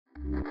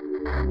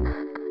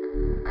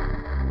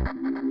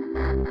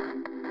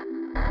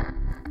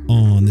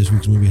On this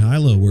week's Movie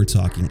High-Low, we're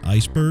talking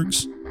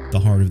icebergs, the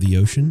heart of the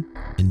ocean,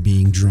 and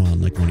being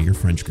drawn like one of your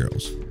French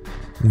girls.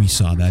 We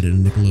saw that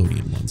in a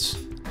Nickelodeon once.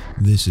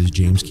 This is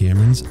James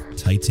Cameron's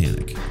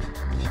Titanic.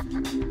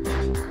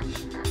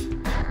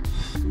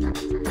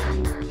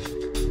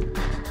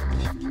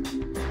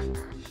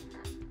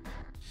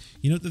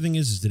 You know what the thing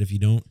is that if you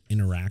don't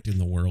interact in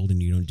the world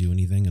and you don't do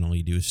anything and all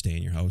you do is stay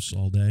in your house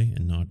all day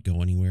and not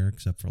go anywhere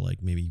except for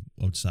like maybe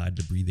outside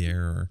to breathe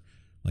air or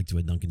like to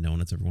a Dunkin'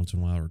 Donuts every once in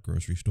a while or a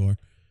grocery store,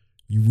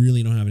 you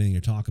really don't have anything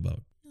to talk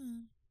about.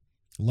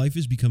 Life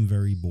has become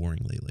very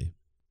boring lately.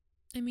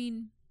 I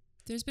mean,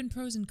 there's been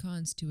pros and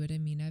cons to it. I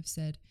mean, I've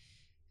said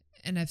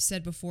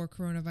before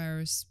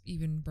coronavirus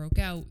even broke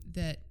out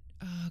that,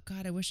 oh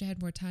God, I wish I had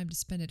more time to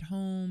spend at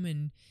home,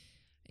 and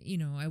you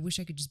know, I wish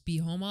I could just be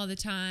home all the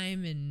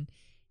time. And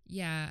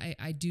yeah,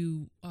 I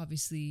do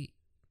obviously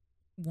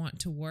want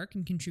to work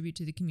and contribute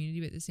to the community,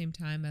 but at the same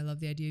time, I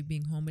love the idea of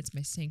being home. It's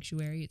my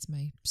sanctuary. It's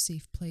my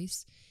safe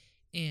place.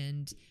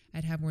 And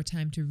I'd have more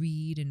time to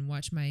read and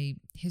watch my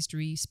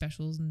history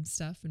specials and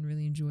stuff and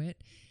really enjoy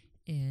it.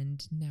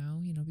 And now,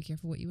 you know, be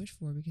careful what you wish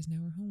for, because now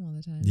we're home all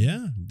the time.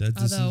 Yeah.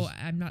 Although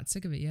I'm not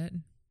sick of it yet.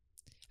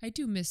 I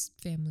do miss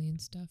family and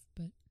stuff,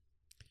 but...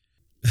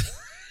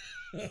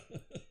 Yeah,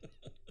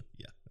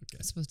 okay.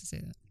 I'm supposed to say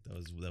that.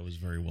 That was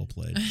very well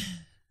played.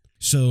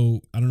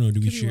 So, I don't know, do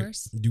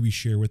we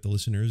share with the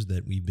listeners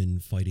that we've been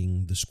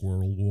fighting the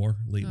squirrel war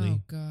lately?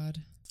 Oh,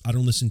 God. I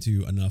don't listen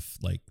to enough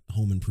like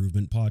home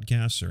improvement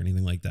podcasts or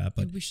anything like that,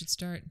 but maybe we should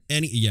start.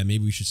 Maybe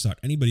we should start.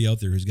 Anybody out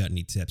there who's got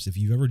any tips, if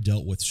you've ever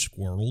dealt with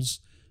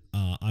squirrels,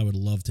 I would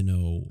love to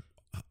know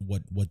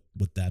what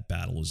that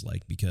battle is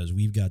like, because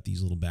we've got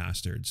these little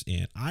bastards,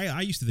 and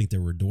I used to think they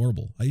were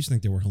adorable. I used to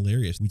think they were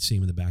hilarious. We'd see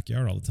them in the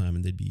backyard all the time,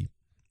 and they'd be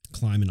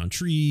climbing on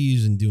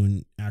trees and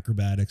doing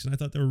acrobatics, and I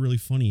thought they were really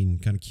funny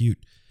and kind of cute.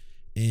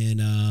 And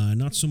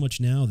not so much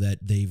now that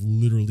they've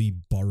literally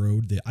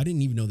burrowed. I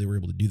didn't even know they were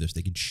able to do this.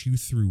 They could chew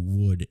through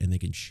wood and they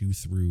can chew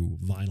through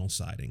vinyl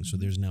siding. So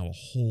there's now a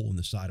hole in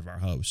the side of our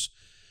house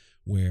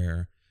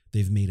where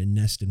they've made a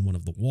nest in one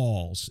of the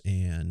walls,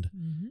 and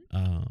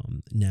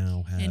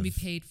now have... And we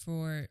paid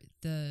for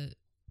the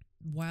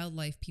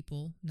wildlife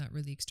people, not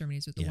really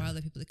exterminators, but the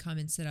wildlife people to come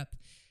and set up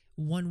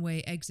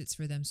one-way exits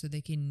for them so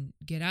they can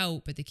get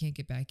out, but they can't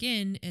get back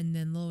in. And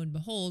then lo and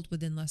behold,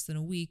 within less than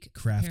a week,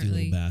 crafty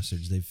little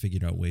bastards, they've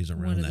figured out ways around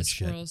that shit. One of the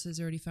squirrels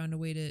has already found a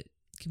way to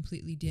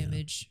completely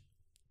damage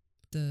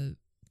the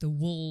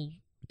wool,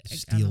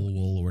 steel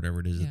wool or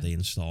whatever it is that they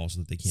install so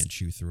that they can't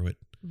chew through it.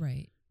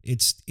 Right.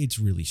 It's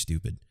really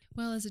stupid.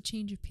 Well, as a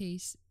change of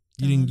pace.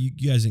 You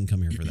guys didn't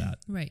come here for that.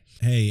 Right.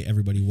 Hey,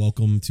 everybody,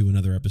 welcome to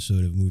another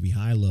episode of Movie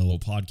High-Low, a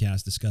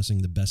podcast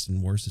discussing the best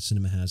and worst that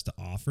cinema has to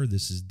offer.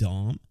 This is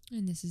Dom.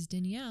 And this is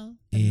Danielle.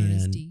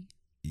 And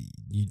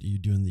you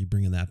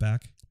bringing that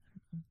back?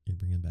 You're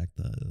bringing back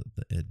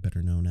the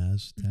better known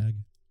as tag?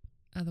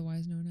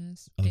 Otherwise known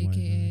as.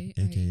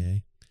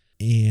 AKA.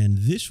 And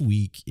this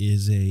week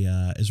is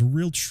a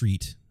real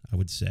treat, I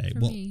would say. For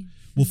me.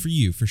 Well, for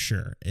you, for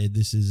sure.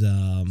 This is...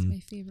 it's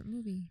my favorite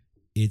movie.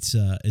 It's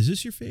is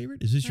this your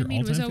favorite? Is this your all-time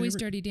favorite? It was always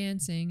Dirty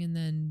Dancing, and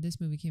then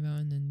this movie came out,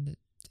 and then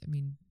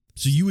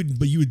So you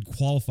would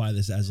qualify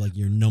this as like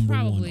your number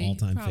one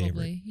all-time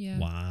favorite? Yeah.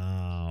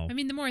 Wow. I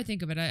mean, the more I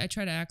think of it, I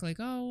try to act like,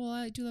 oh well,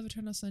 I do love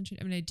Eternal Sunshine.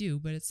 I mean, I do,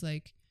 but it's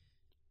like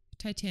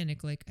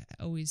Titanic, like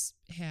always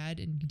had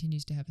and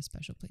continues to have a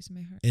special place in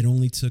my heart. It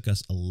only took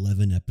us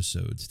 11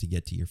 episodes to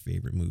get to your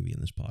favorite movie in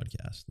this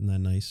podcast. Isn't that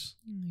nice?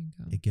 There you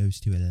go. It goes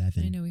to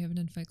 11. I know we haven't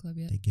done Fight Club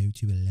yet. They go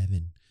to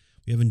 11.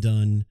 We haven't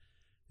done.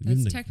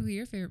 That's technically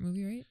your favorite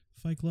movie, right?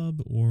 Fight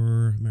Club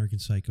or American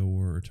Psycho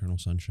or Eternal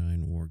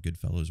Sunshine or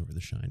Goodfellas or The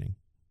Shining.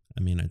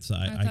 I mean,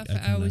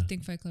 I always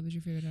think Fight Club is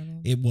your favorite out of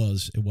all. It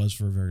was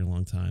for a very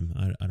long time.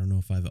 I don't know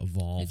if I've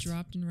evolved. It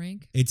dropped in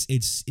rank.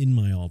 It's in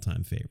my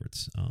all-time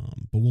favorites.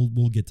 But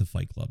we'll get to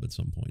Fight Club at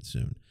some point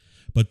soon.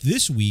 But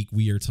this week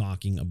we are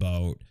talking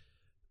about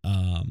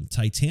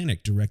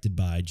Titanic, directed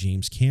by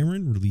James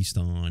Cameron, released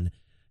on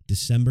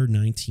December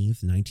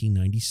 19th,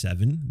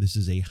 1997. This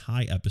is a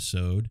high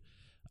episode.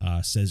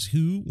 Says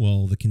who?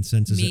 Well, the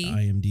consensus Me. at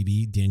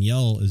IMDb.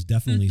 Danielle is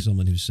definitely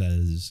someone who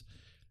says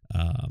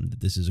that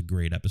this is a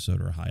great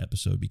episode or a high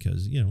episode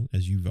because, you know,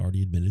 as you've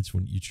already admitted,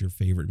 it's your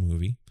favorite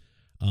movie.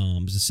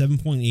 It's a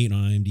 7.8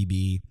 on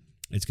IMDb.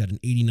 It's got an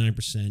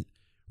 89%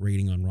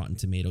 rating on Rotten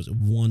Tomatoes. It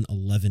won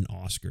 11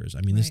 Oscars.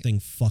 I mean, This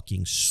thing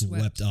fucking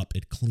swept up.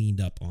 It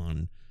cleaned up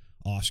on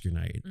Oscar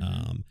night.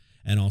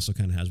 And also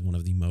kind of has one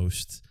of the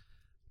most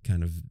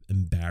kind of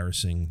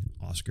embarrassing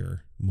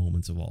Oscar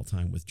moments of all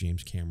time with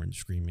James Cameron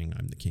screaming,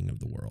 "I'm the king of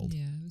the world."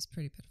 Yeah, it was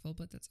pretty pitiful,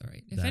 but that's all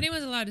right. If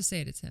anyone's allowed to say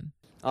it, it's him.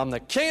 I'm the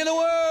king of the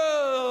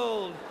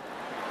world!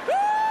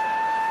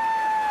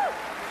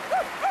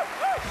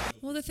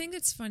 Well, the thing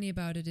that's funny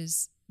about it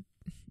is,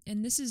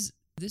 and this is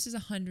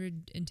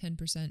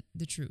 110%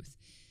 the truth.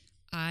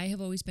 I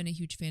have always been a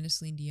huge fan of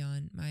Celine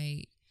Dion.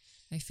 My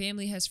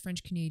family has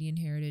French-Canadian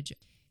heritage.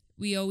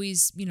 We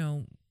always,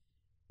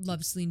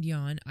 loved Celine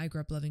Dion. I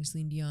grew up loving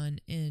Celine Dion,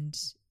 and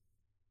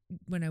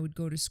when I would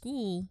go to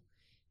school,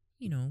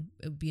 you know,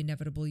 it would be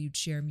inevitable you'd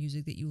share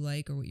music that you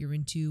like or what you're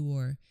into,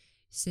 or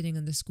sitting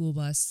on the school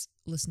bus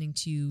listening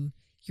to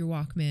your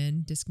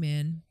Walkman,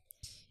 Discman,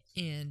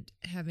 and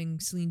having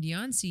Celine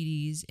Dion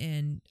CDs,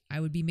 and I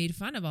would be made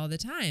fun of all the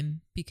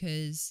time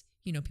because,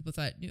 you know, people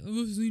thought,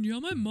 oh, Celine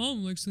Dion, my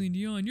mom likes Celine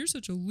Dion, you're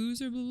such a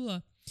loser, blah, blah, blah.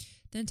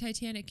 Then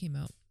Titanic came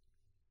out.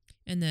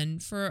 And then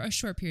for a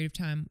short period of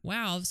time,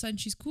 wow, all of a sudden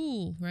she's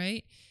cool,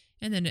 right?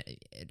 And then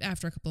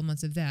after a couple of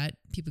months of that,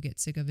 people get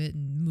sick of it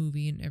and the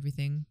movie and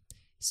everything.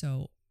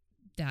 So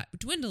that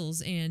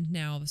dwindles, and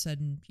now all of a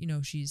sudden, you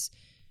know, she's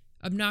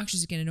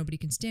obnoxious again and nobody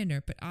can stand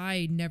her. But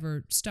I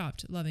never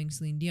stopped loving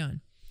Celine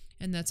Dion.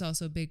 And that's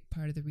also a big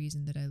part of the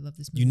reason that I love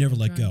this movie. You never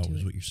let go,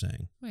 is what you're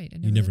saying. Right. I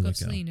never let go let of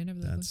go. Celine. I never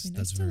let go of Celine.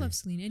 I still love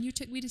Celine. And you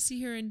took me to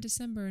see her in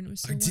December, and it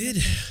was so wonderful. I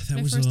did.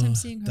 That was my first time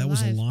seeing her that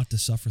was live. a lot to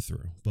suffer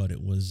through, but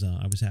it was.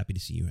 I was happy to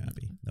see you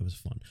happy. That was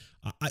fun.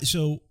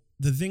 So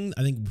the thing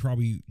I think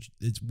probably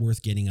it's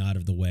worth getting out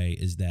of the way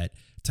is that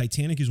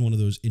Titanic is one of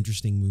those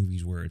interesting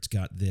movies where it's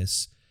got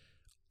this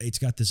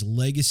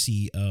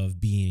legacy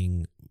of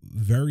being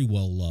very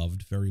well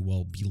loved, very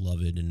well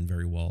beloved, and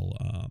very well,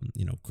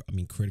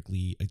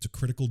 critically, it's a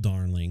critical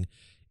darling.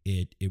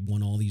 It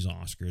won all these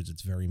Oscars.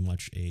 It's very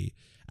much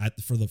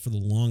for the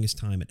longest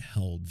time it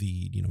held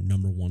the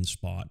number one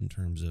spot in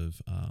terms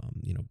of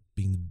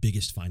being the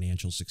biggest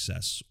financial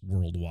success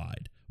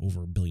worldwide,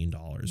 over $1 billion.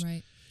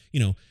 Right.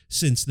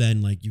 Since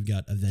then, like you've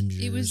got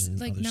Avengers. It was and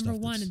like other number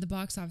stuff one in the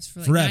box office for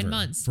like forever, 9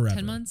 months, forever.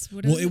 10 months.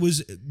 Whatever. Well, it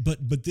was,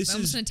 but this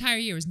almost is an entire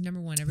year. It was number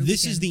one every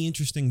This weekend. is the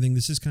interesting thing.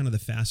 This is kind of the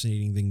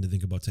fascinating thing to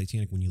think about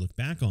Titanic when you look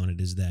back on it,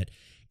 is that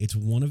it's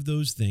one of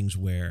those things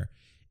where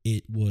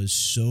it was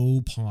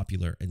so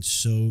popular and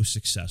so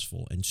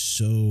successful and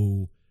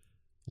so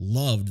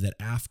loved that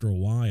after a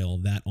while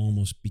that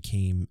almost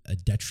became a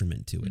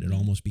detriment to it. Mm-hmm. It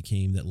almost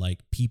became that like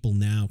people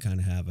now kind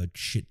of have a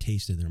shit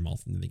taste in their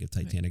mouth when they think of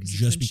Titanic, right,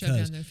 just it's been shoved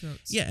because. down their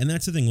throats. Yeah, and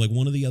that's the thing. Like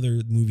one of the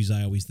other movies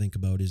I always think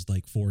about is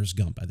like Forrest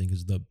Gump. I think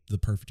is the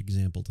perfect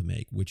example to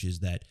make, which is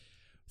that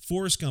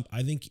Forrest Gump.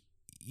 I think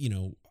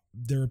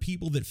there are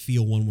people that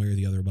feel one way or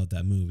the other about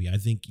that movie. I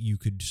think you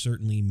could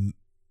certainly.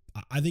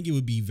 I think it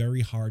would be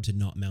very hard to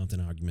not mount an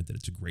argument that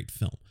it's a great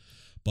film.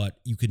 But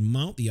you could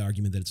mount the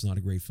argument that it's not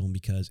a great film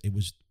because it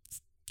was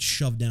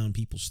shoved down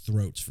people's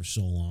throats for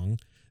so long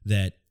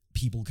that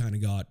people kind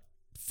of got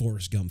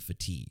Forrest Gump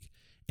fatigue.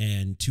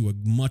 And to a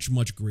much,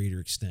 much greater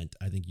extent,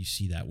 I think you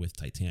see that with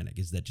Titanic,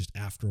 is that just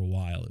after a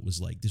while, it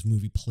was like this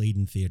movie played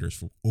in theaters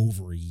for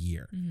over a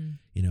year.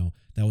 Mm-hmm.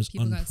 That was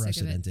people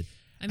unprecedented.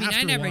 I mean, After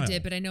I never a while,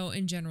 did, but I know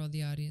in general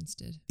the audience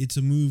did. It's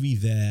a movie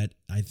that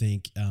I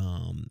think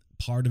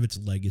part of its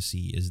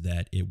legacy is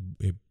that it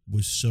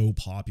was so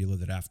popular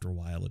that after a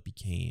while it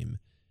became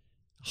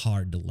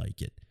hard to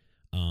like it.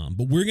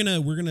 But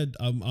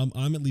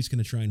I'm at least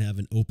gonna try and have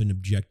an open,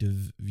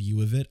 objective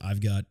view of it. I've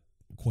got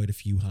quite a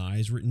few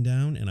highs written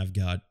down, and I've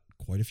got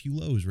quite a few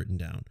lows written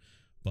down.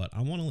 But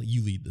I want to let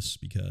you lead this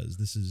because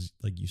this is,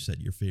 like you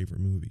said, your favorite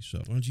movie. So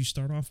why don't you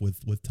start off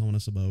with telling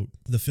us about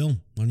the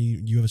film? Why don't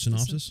you have a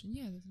synopsis? The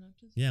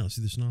synopsis. Yeah, let's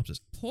see the synopsis.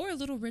 Poor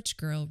little rich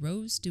girl,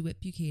 Rose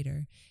DeWitt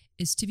Bucator,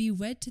 is to be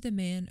wed to the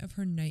man of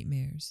her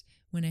nightmares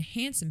when a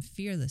handsome,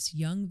 fearless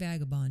young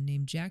vagabond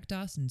named Jack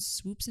Dawson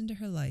swoops into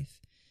her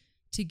life.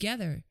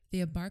 Together, they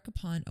embark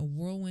upon a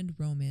whirlwind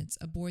romance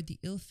aboard the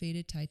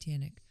ill-fated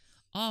Titanic,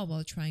 all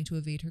while trying to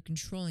evade her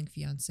controlling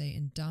fiancé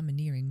and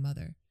domineering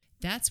mother.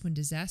 That's when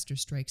disaster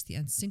strikes the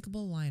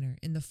unsinkable liner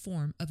in the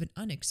form of an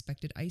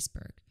unexpected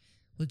iceberg.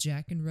 Will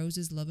Jack and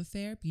Rose's love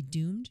affair be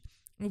doomed,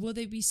 or will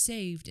they be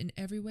saved in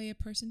every way a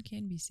person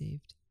can be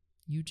saved?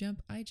 You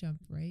jump, I jump,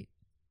 right?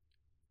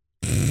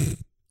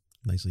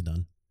 Nicely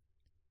done.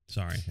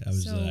 Sorry, I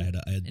was. I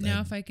had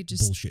now, if I could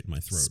just bullshit in my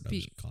throat. I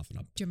was coughing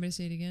up. Do you want me to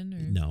say it again? Or?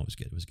 No, it was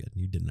good. It was good.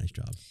 You did a nice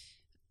job.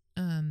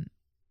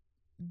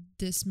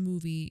 This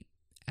movie,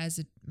 as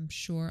I'm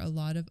sure a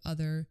lot of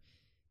other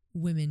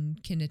women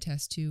can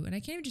attest to, and I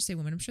can't even just say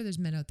women, I'm sure there's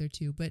men out there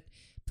too, but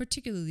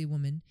particularly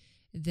women,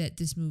 that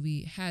this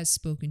movie has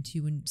spoken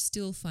to and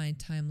still find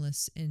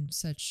timeless and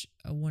such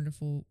a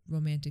wonderful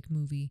romantic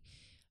movie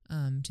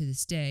to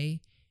this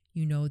day.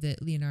 You know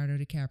that Leonardo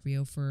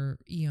DiCaprio for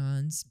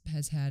eons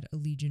has had a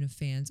legion of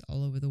fans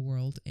all over the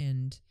world,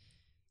 and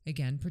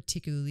again,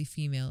 particularly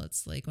female.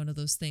 It's like one of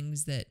those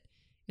things that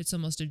it's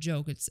almost a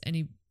joke. It's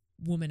any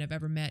woman I've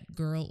ever met,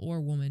 girl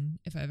or woman,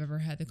 if I've ever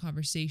had the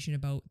conversation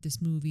about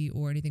this movie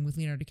or anything with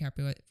Leonardo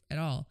DiCaprio at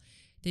all,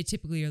 they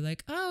typically are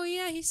like, oh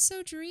yeah, he's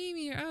so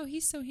dreamy, or oh,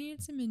 he's so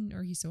handsome, and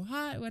or he's so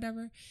hot,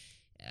 whatever.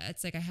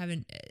 It's like I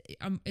haven't,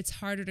 it's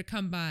harder to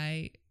come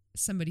by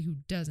somebody who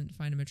doesn't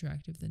find him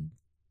attractive than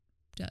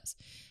does.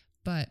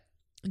 But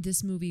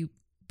this movie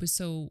was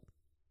so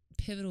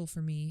pivotal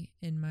for me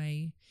in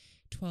my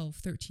 12,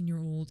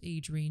 13-year-old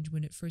age range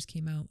when it first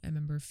came out. I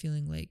remember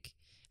feeling like,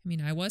 I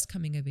mean, I was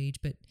coming of age,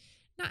 but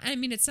not, I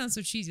mean, it sounds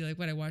so cheesy, like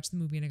what, I watched the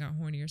movie and I got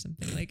horny or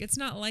something. Like, it's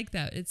not like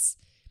that. It's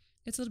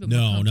a little bit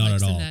more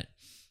complex than that.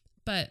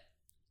 But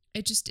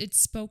it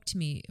spoke to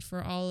me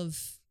for all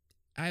of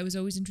I was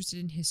always interested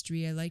in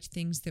history. I liked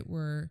things that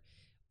were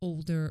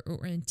older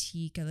or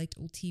antique. I liked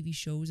old TV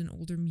shows and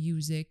older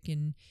music,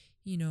 and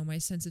my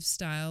sense of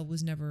style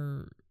was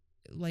never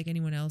like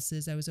anyone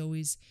else's. I was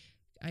always,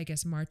 I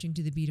guess, marching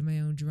to the beat of my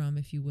own drum,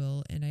 if you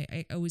will, and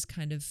I always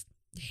kind of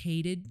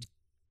hated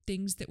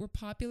things that were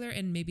popular,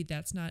 and maybe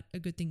that's not a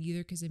good thing either,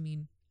 because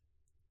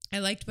I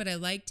liked what I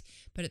liked,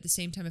 but at the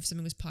same time, if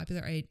something was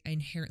popular, I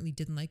inherently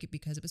didn't like it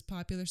because it was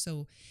popular.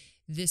 So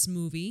this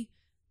movie,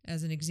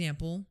 as an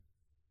example,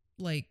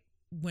 like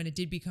when it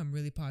did become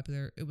really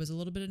popular, it was a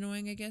little bit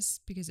annoying, I guess,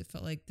 because it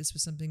felt like this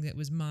was something that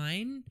was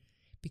mine,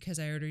 because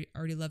I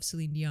already loved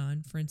Celine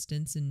Dion, for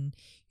instance, and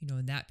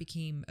and that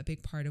became a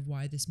big part of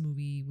why this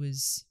movie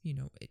was, I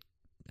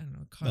don't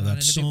know, caught on in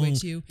a big way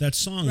too. That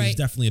song right. is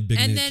definitely a big.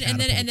 And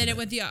then it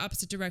went the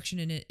opposite direction,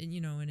 and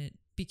it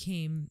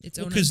became its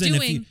own because undoing.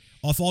 Then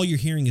if all you're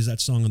hearing is that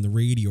song on the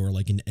radio or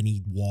like in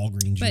any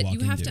Walgreens but you walk you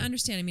have into. to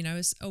understand. I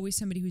was always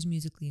somebody who's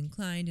musically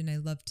inclined, and I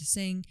loved to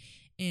sing.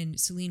 And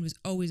Celine was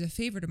always a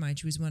favorite of mine.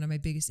 She was one of my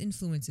biggest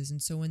influences.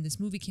 And so when this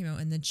movie came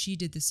out and then she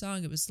did the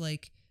song, it was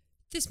like,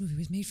 this movie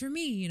was made for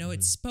me.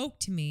 It spoke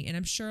to me. And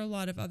I'm sure a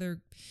lot of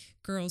other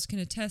girls can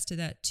attest to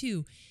that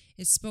too.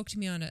 It spoke to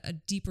me on a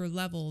deeper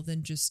level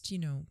than just,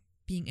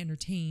 being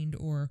entertained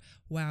or,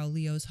 wow,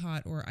 Leo's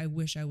hot, or I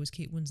wish I was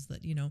Kate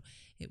Winslet.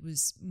 It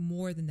was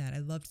more than that. I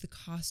loved the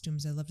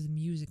costumes. I loved the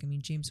music.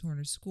 James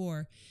Horner's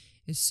score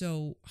is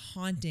so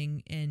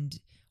haunting and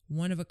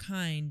one of a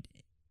kind.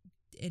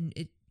 And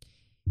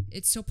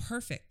it's so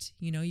perfect,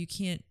 you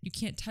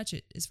can't touch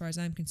it as far as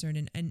I'm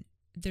concerned. And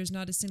there's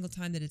not a single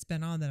time that it's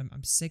been on that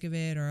I'm sick of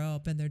it, or, oh,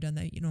 been there, done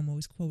that. I'm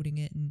always quoting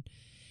it. And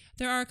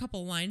there are a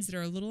couple of lines that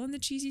are a little on the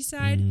cheesy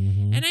side.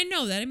 Mm-hmm. And I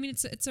know that.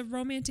 It's a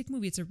romantic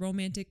movie. It's a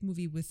romantic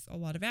movie with a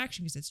lot of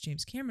action because it's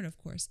James Cameron, of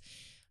course.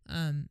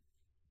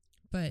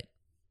 But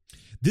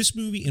this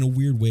movie, in a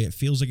weird way, it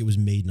feels like it was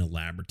made in a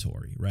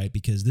laboratory, right?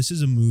 Because this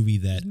is a movie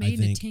that it was made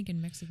in a tank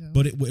in Mexico.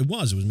 But it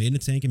was made in a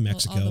tank in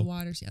Mexico. All the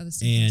waters, all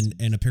the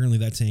and apparently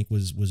that tank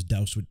was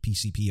doused with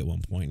PCP at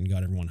one point and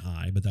got everyone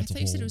high. But that's I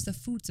thought you said it was the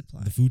food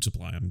supply. The food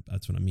supply.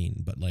 That's what I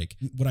mean. But like,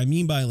 what I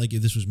mean by like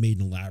if this was made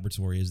in a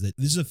laboratory is that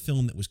this is a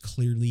film that was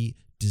clearly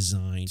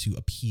designed to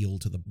appeal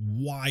to the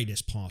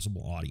widest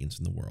possible audience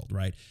in the world,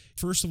 right?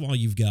 First of all,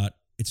 you've got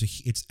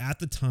it's at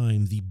the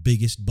time the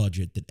biggest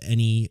budget that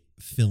any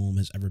film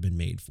has ever been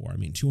made for.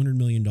 $200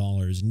 million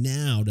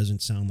now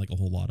doesn't sound like a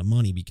whole lot of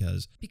money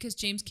because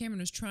James Cameron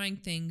was trying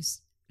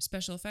things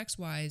special effects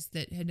wise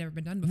that had never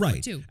been done before,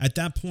 right. too. At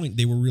that point,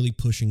 they were really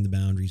pushing the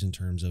boundaries in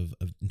terms of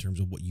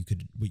what you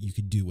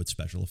could do with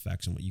special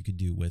effects and what you could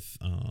do with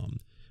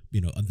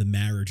the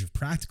marriage of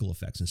practical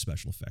effects and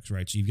special effects,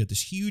 right? So you've got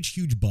this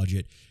huge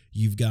budget.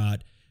 You've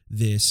got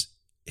this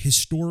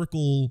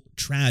historical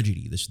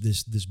tragedy,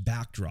 this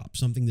backdrop,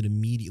 something that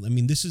immediately,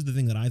 this is the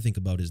thing that I think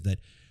about is that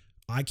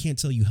I can't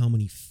tell you how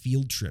many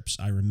field trips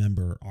I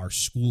remember our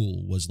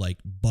school was like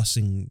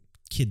bussing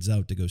kids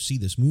out to go see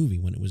this movie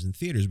when it was in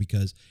theaters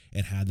because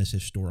it had this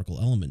historical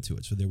element to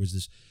it. So there was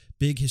this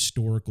big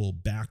historical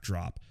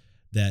backdrop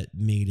that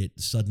made it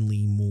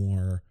suddenly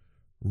more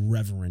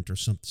reverent or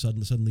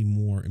suddenly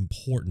more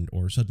important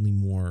or suddenly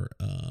more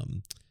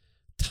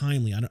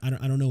timely. I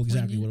don't know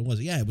exactly poignant. what it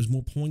was. Yeah, it was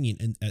more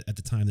poignant at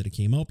the time that it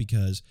came out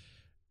because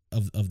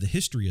of the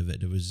history of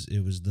it. It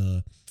was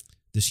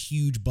this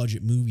huge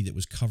budget movie that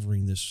was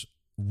covering this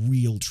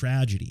real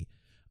tragedy.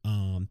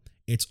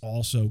 It's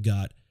also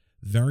got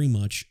very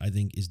much, I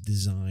think, is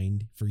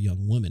designed for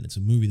young women. It's a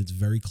movie that's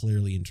very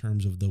clearly, in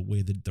terms of the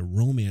way that the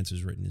romance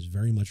is written, is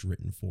very much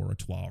written for a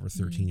 12 or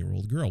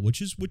 13-year-old girl, which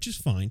is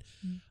fine.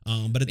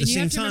 But at the same time,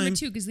 you have to remember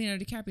too, because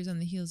Leonardo DiCaprio's on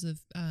the heels of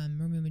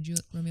Romeo and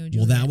Juliet.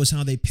 Well, that was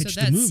how they pitched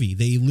the movie.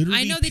 They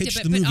literally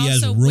pitched the movie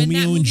as also, when that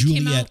Romeo and movie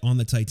came Juliet out, on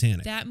the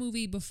Titanic. That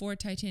movie before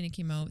Titanic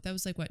came out, that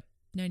was like what,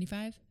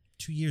 95?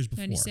 2 years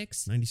before.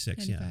 96?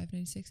 96, 95, yeah.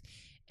 96.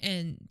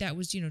 And that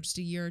was, just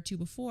a year or two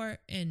before,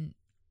 and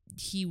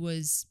he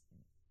was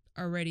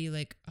already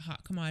like a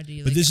hot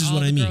commodity. But like, this is all what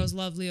the I mean. Girls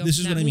love Leo. This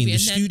is what I mean. The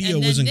studio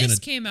and then wasn't this gonna.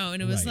 came out,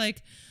 and it was right.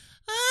 like,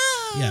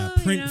 yeah,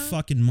 print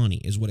fucking money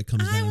is what it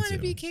comes down to. I want to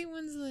be Kate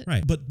Winslet.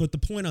 Right, but the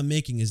point I'm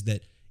making is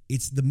that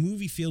the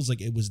movie feels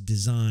like it was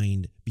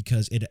designed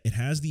because it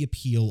has the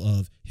appeal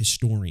of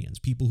historians.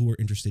 People who are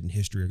interested in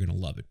history are going to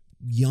love it.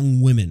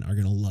 Young women are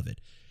going to love it.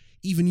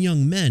 Even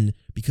young men,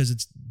 because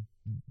it's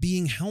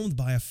being helmed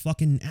by a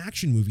fucking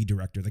action movie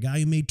director, the guy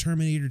who made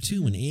Terminator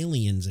 2 and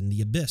Aliens and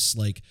The Abyss.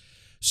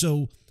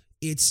 So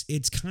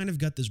it's kind of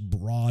got this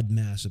broad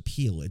mass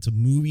appeal. It's a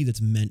movie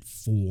that's meant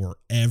for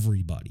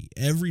everybody.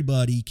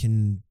 Everybody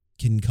can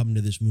come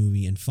to this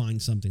movie and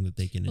find something that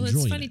they can enjoy.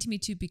 Well, it's funny to me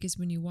too, because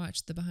when you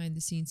watch the behind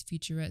the scenes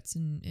featurettes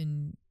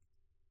and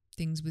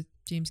things with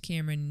James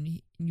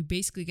Cameron, you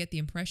basically get the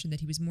impression that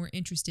he was more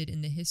interested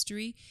in the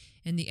history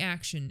and the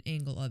action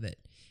angle of it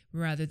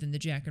rather than the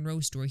Jack and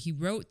Rose story. He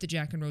wrote the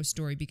Jack and Rose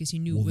story because he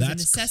knew it was a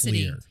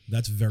necessity. Clear.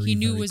 That's very, he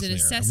knew very it was clear. a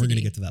necessity. And we're going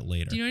to get to that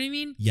later. Do you know what I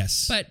mean?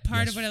 Yes. But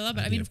part Yes, of what I love,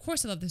 I do. of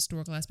course I love the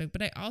historical aspect,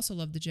 but I also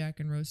love the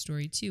Jack and Rose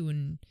story too,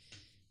 and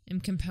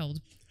am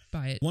compelled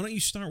buy it. Why don't you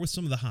start with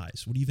some of the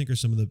highs? What do you think are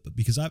some of the,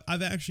 because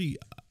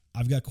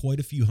I've got quite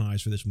a few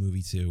highs for this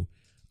movie too.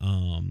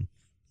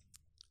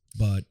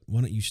 But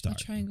why don't you start?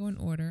 I'll try and go in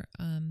order.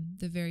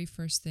 The very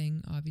first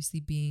thing, obviously,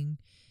 being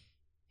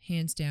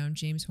hands down,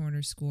 James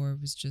Horner's score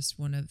was just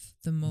one of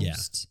the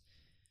most.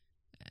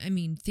 I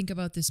mean, think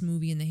about this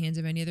movie in the hands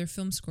of any other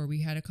film score.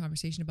 We had a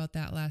conversation about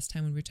that last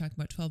time when we were talking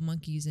about 12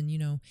 Monkeys, and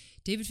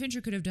David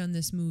Fincher could have done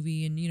this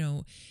movie, and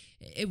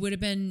it would have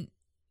been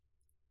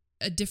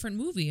a different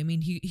movie. I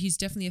mean, he's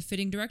definitely a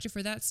fitting director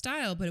for that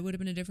style, but it would have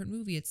been a different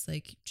movie. It's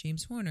like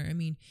James Horner. I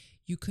mean,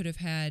 you could have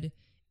had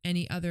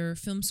any other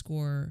film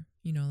score,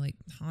 like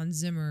Hans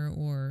Zimmer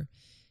or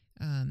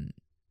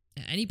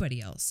anybody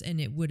else,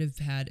 and it would have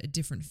had a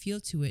different feel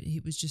to it.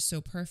 It was just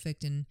so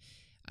perfect, and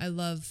I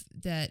love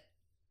that,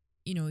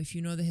 if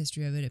you know the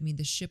history of it, I mean,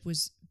 the ship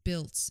was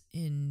built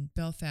in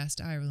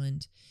Belfast,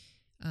 Ireland,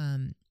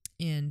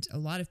 and a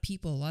lot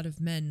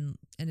of men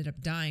ended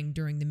up dying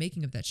during the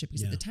making of that ship,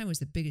 because at the time it was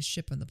the biggest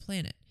ship on the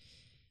planet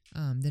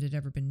that had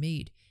ever been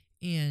made.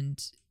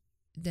 And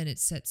then it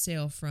set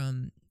sail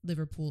from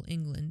Liverpool,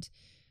 England.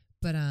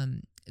 But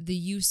the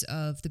use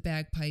of the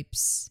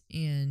bagpipes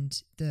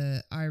and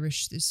the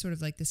Irish, there's sort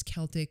of like this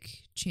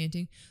Celtic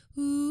chanting,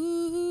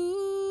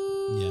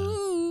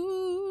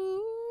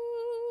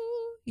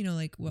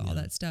 all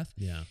that stuff.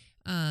 Yeah.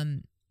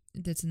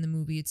 That's in the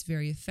movie. It's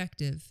very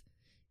effective.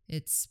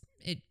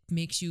 It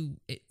makes you,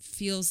 it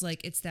feels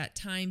like it's that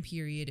time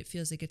period. It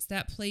feels like it's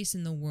that place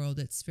in the world.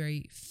 It's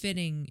very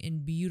fitting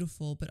and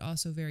beautiful, but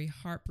also very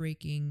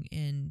heartbreaking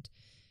and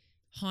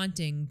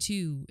haunting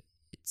too.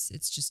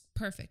 It's just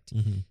perfect.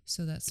 Mm-hmm.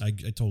 So that's, I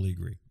totally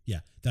agree. Yeah,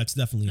 that's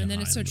definitely. And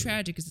then it's so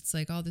tragic because it's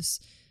like all this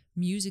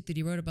music that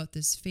he wrote about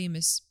this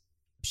famous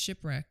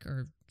shipwreck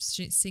or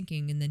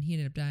sinking, and then he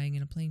ended up dying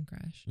in a plane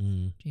crash.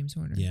 James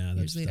Horner. Yeah,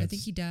 years later. I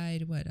think he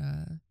died 5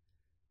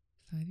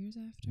 years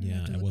after.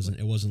 Yeah, it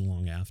wasn't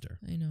long after.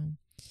 I know.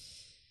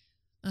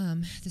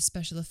 The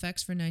special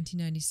effects for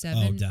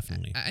 1997. Oh,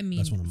 definitely. I mean,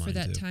 that's one of mine for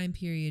that too. time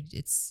period,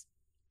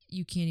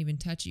 you can't even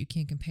touch it. You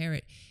can't compare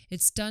it.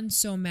 It's done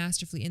so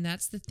masterfully, and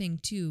that's the thing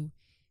too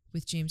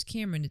with James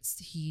Cameron.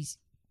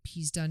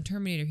 He's done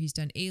Terminator, he's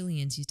done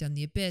Aliens, he's done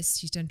The Abyss,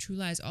 he's done True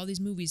Lies, all these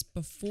movies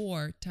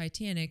before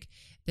Titanic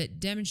that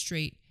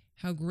demonstrate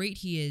how great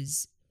he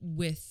is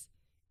with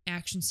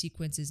action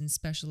sequences and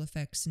special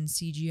effects and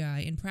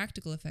CGI and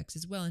practical effects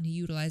as well. And he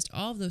utilized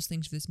all of those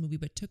things for this movie,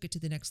 but took it to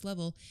the next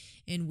level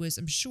and was,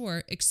 I'm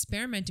sure,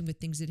 experimenting with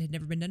things that had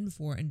never been done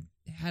before and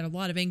had a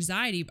lot of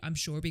anxiety, I'm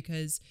sure,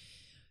 because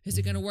is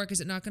it going to work? Is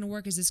it not going to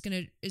work? Is this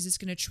going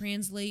to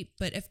translate?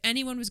 But if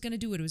anyone was going to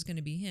do it, it was going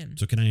to be him.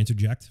 So can I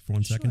interject for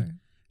 1 second? Sure.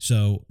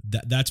 So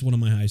that's one of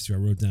my highs too. I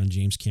wrote down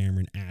James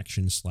Cameron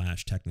action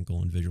 /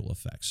 technical and visual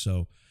effects.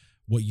 So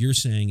what you're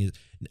saying is,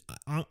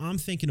 I'm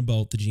thinking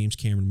about the James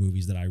Cameron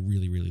movies that I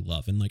really, really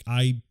love. And like,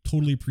 I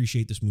totally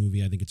appreciate this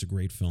movie. I think it's a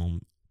great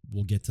film.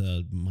 We'll get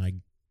to my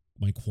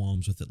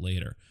qualms with it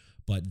later.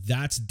 But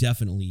that's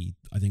definitely,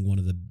 I think, one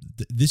of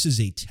this is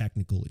a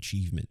technical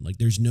achievement. Like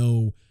there's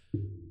no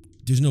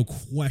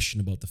question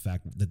about the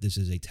fact that this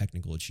is a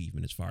technical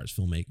achievement as far as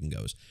filmmaking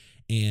goes.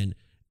 And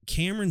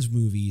Cameron's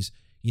movies,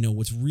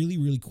 what's really,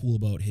 really cool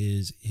about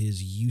his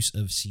use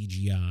of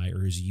CGI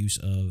or his use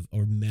of,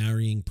 or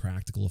marrying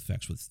practical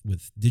effects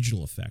with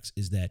digital effects,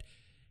 is that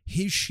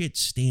his shit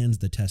stands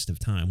the test of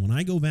time. When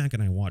I go back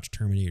and I watch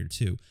Terminator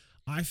 2,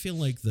 I feel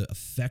like the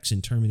effects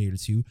in Terminator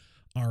 2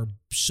 are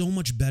so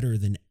much better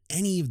than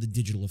any of the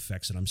digital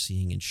effects that I'm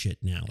seeing in shit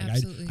now. Like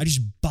Absolutely. I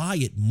just buy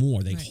it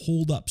more. They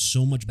hold up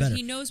so much better.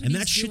 He knows what and he's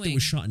that's shit doing. that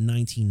was shot in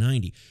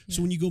 1990. Yeah.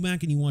 So when you go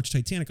back and you watch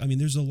Titanic, I mean,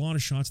 there's a lot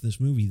of shots in this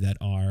movie that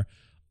are,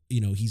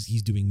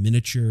 he's doing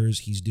miniatures,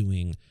 he's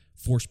doing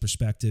forced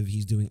perspective,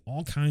 he's doing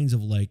all kinds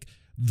of like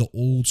the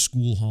old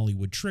school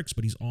Hollywood tricks,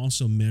 but he's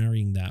also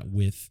marrying that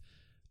with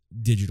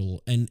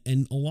digital. And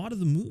a lot of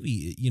the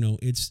movie,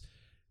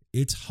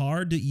 it's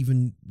hard to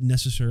even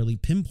necessarily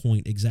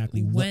pinpoint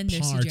exactly when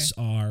what parts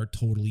are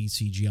totally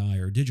CGI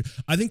or digital.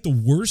 I think the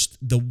worst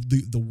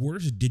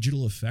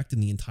digital effect in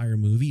the entire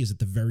movie is at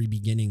the very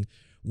beginning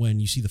when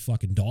you see the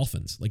fucking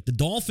dolphins. Like the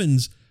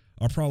dolphins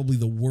are probably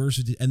the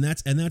worst, and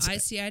that's.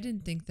 I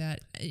didn't think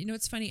that.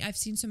 It's funny. I've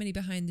seen so many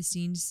behind the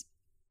scenes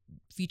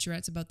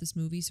featurettes about this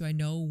movie, so I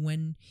know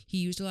when he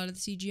used a lot of the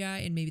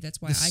CGI, and maybe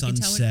that's why I can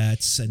tell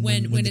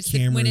when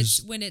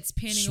it's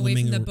panning away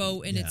from the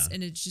boat and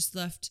it's just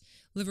left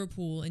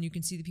Liverpool and you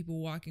can see the people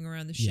walking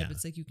around the ship.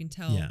 It's like you can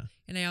tell. Yeah.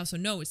 And I also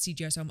know it's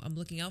CGI, so I'm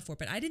looking out for it.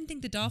 But I didn't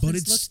think the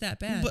dolphins looked that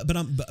bad.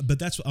 But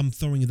that's what I'm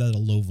throwing that at a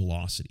low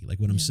velocity. Like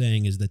what I'm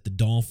saying is that the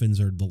dolphins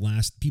are the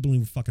last. People don't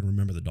even fucking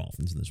remember the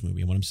dolphins in this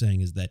movie. And what I'm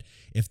saying is that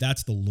if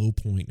that's the low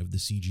point of the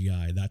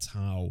CGI, that's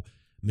how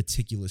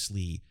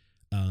meticulously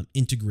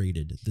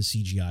integrated the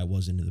CGI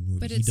was into the movie.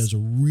 But he does a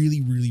really,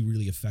 really,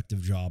 really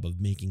effective job of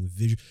making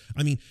visual.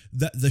 I mean,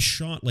 the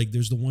shot, like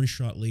there's the one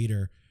shot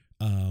later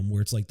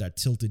where it's like that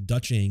tilted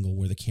Dutch angle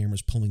where the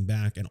camera's pulling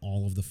back and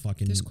all of the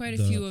fucking. There's quite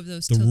a few of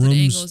those tilted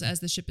angles as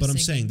the ship is sinking. But I'm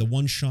saying the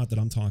one shot that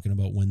I'm talking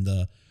about when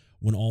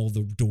when all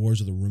the doors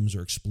of the rooms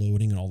are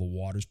exploding and all the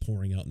water's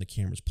pouring out and the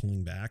camera's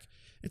pulling back.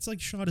 It's like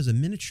shot as a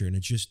miniature, and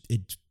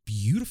it's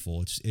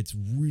beautiful. It's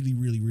really,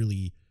 really,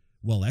 really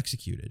well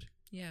executed.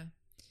 Yeah.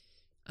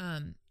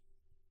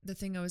 The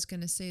thing I was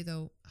going to say,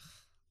 though,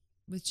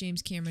 with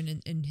James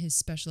Cameron and his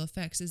special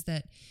effects is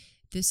that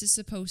this is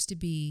supposed to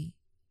be,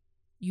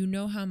 you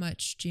know how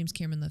much James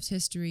Cameron loves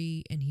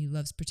history, and he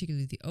loves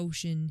particularly the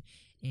ocean,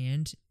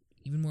 and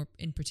even more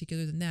in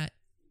particular than that,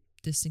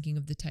 the sinking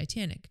of the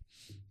Titanic,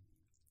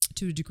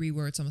 to a degree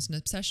where it's almost an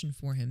obsession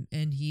for him,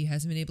 and he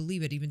hasn't been able to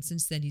leave it. Even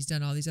since then, he's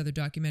done all these other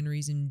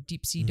documentaries and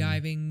deep sea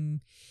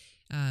diving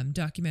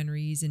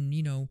documentaries, and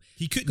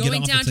he couldn't going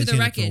get off down the to the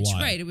Titanic for a wreckage.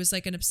 while. Right, it was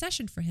like an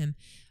obsession for him.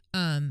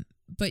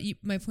 But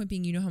my point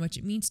being, you know how much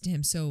it means to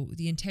him. So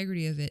the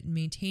integrity of it and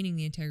maintaining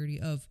the integrity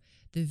of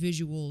the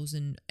visuals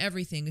and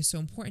everything is so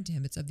important to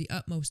him. It's of the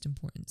utmost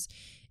importance.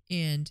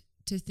 And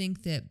to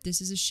think that this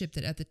is a ship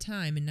that at the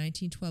time in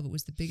 1912, it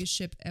was the biggest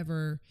ship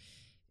ever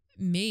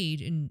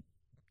made and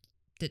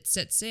that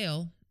set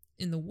sail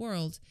in the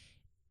world,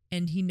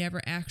 and he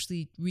never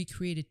actually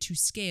recreated to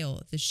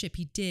scale the ship.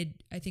 He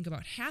did, I think,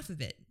 about half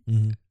of it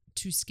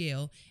to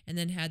scale, and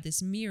then had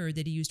this mirror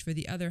that he used for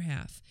the other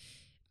half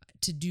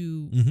to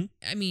do.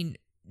 I mean,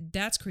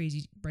 that's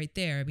crazy right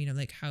there. I mean,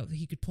 like how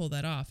he could pull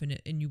that off, and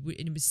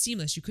it was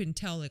seamless. You couldn't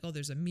tell, like, oh,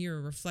 there's a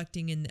mirror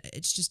reflecting, and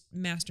it's just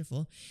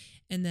masterful.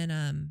 And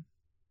then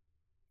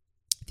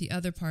the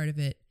other part of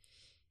it,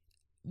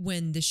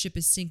 when the ship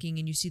is sinking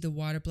and you see the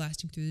water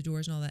blasting through the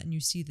doors and all that, and you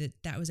see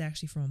that was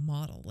actually from a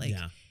model, like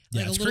a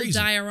little crazy.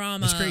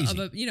 diorama It's of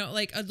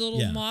like a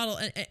little model.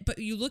 But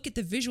you look at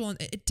the visual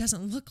and it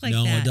doesn't look like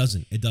that. No, it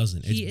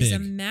doesn't. He It's is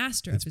big. a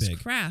master It's of his big.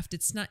 craft.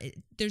 It's not.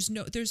 There's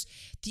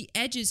the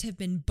edges have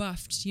been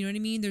buffed. You know what I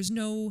mean? There's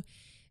no.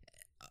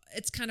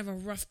 It's kind of a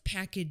rough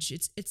package.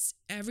 It's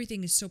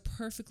everything is so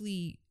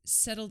perfectly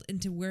settled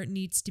into where it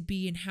needs to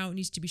be and how it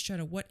needs to be shot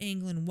at what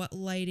angle and what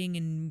lighting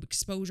and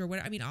exposure.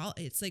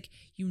 It's like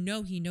he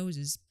knows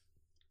his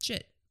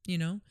shit.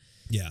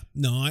 Yeah.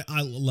 No,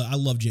 I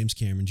love James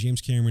Cameron.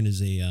 James Cameron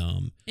is a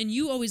and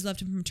you always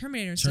loved him from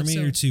Terminator and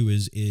Terminator stuff.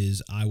 2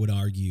 is I would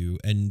argue,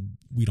 and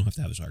we don't have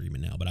to have this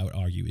argument now, but I would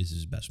argue is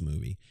his best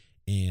movie.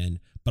 And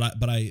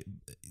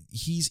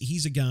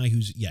he's a guy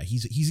who's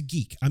he's a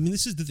geek. I mean,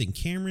 this is the thing.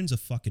 Cameron's a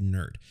fucking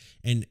nerd,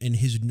 and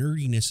his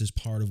nerdiness is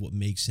part of what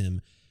makes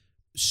him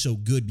so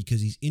good, because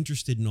he's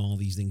interested in all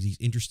these things. He's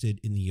interested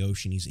in the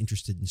ocean. He's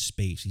interested in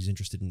space. He's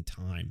interested in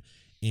time,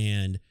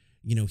 and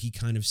he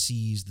kind of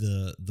sees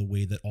the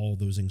way that all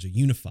those things are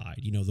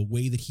unified. The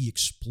way that he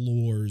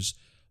explores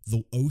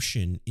the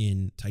ocean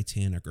in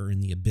Titanic or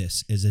in The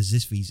Abyss is as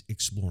if he's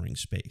exploring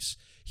space.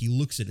 He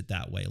looks at it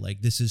that way,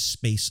 like this is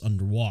space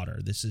underwater.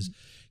 This is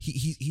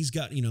he's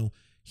got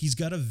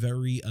a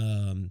very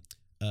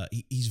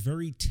he's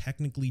very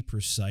technically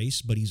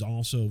precise, but he's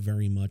also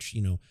very much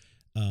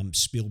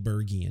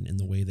Spielbergian in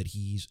the way that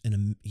he's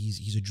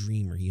a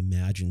dreamer. He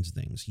imagines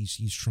things.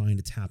 He's trying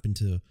to tap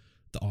into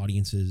the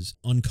audience's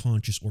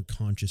unconscious or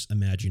conscious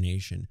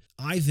imagination.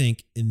 I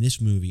think in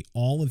this movie,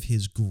 all of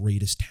his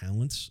greatest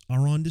talents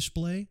are on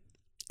display,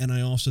 and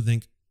I also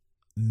think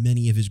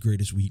many of his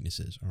greatest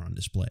weaknesses are on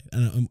display.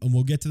 And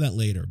we'll get to that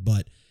later,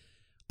 but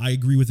I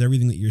agree with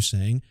everything that you're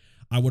saying.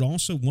 I would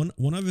also, one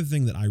other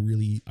thing that I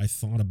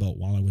thought about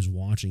while I was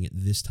watching it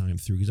this time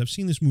through, because I've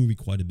seen this movie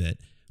quite a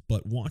bit,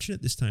 but watching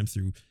it this time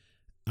through,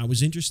 I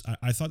was interested.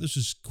 I thought this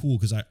was cool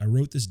because I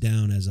wrote this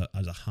down as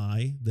a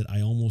high, that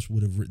I almost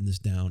would have written this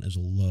down as a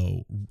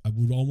low. I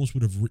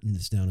would have written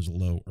this down as a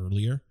low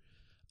earlier,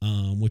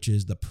 which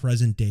is the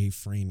present day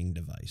framing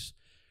device.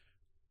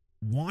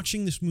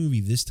 Watching this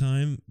movie this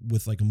time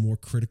with like a more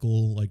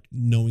critical, like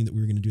knowing that we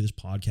were going to do this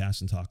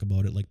podcast and talk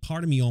about it, like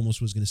part of me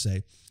almost was going to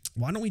say,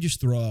 why don't we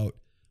just throw out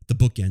the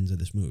bookends of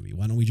this movie?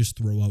 Why don't we just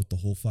throw out the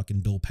whole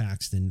fucking Bill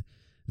Paxton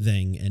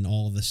thing and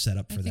all of the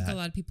setup for that? I think a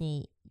lot of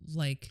people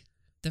like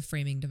the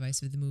framing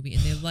device of the movie,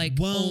 and they like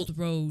old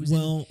Rose.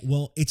 And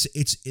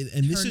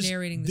this is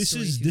narrating the this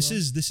story,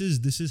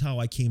 this is how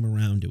I came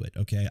around to it.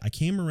 Okay, I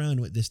came around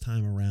to it this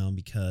time around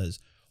because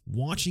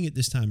watching it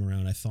this time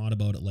around, I thought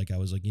about it like I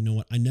was like, you know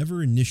what? I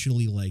never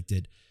initially liked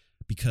it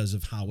because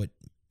of how it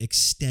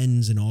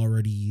extends an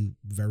already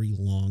very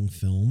long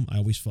film. I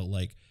always felt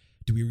like,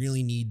 do we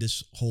really need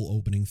this whole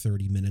opening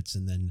 30 minutes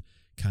and then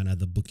kind of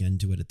the bookend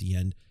to it at the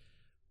end?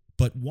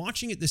 But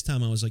watching it this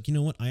time, I was like, you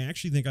know what? I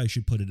actually think I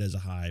should put it as a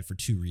high for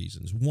two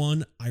reasons.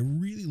 One, I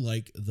really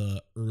like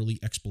the early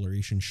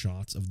exploration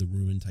shots of the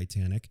ruined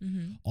Titanic.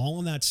 Mm-hmm. All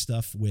of that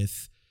stuff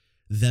with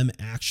them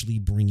actually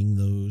bringing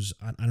those,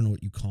 I don't know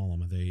what you call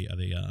them. Are they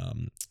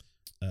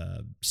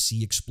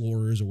sea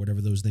explorers or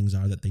whatever those things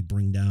are that they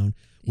bring down,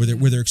 where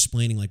they're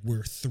explaining like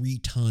we're 3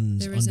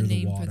 tons there is under a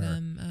name the water. For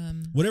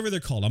them. Whatever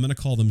they're called, I'm going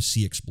to call them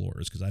sea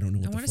explorers because I don't know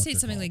what I want to say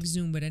something like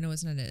Zoom, but I know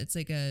it's not it. It's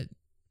like a.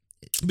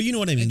 But you know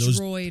what I mean? A those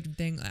droid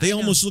thing. They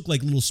almost look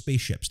like little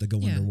spaceships that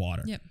go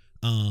underwater. Yep.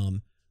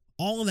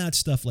 All of that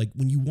stuff, like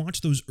when you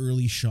watch those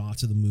early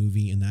shots of the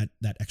movie and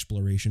that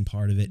exploration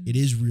part of it, it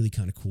is really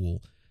kind of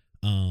cool.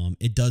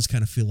 It does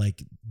kind of feel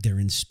like they're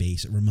in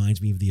space. It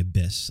reminds me of The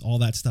Abyss. All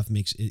that stuff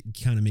makes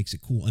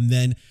it cool. And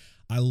then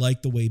I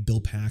like the way Bill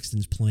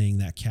Paxton's playing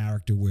that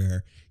character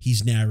where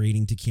he's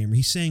narrating to camera.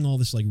 He's saying all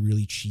this like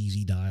really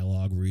cheesy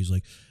dialogue where he's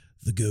like,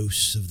 the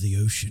ghosts of the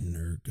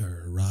ocean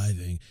are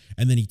arriving.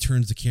 And then he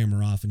turns the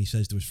camera off and he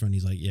says to his friend,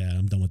 he's like, yeah,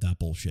 I'm done with that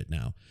bullshit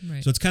now.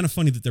 Right. So it's kind of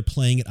funny that they're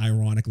playing it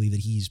ironically,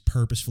 that he's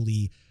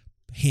purposefully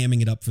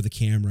hamming it up for the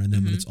camera. And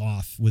then when it's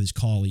off with his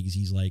colleagues,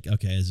 he's like,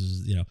 okay, this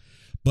is,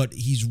 but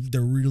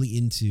they're really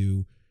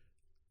into,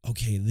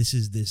 okay, this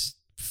is this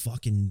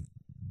fucking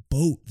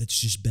boat that's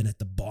just been at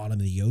the bottom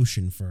of the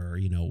ocean for,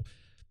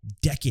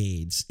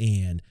 decades,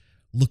 and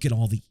look at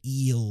all the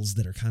eels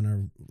that are kind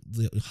of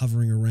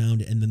hovering around,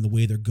 and then the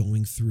way they're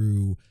going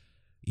through,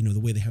 the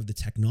way they have the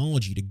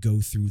technology to go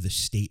through the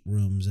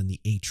staterooms and the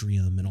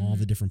atrium and all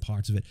the different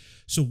parts of it.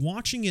 So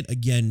watching it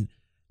again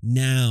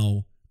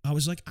now, I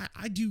was like,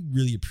 I do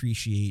really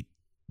appreciate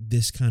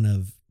this kind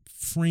of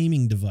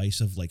framing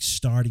device of like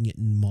starting it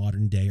in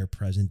modern day or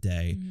present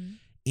day.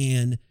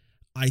 And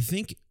I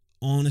think,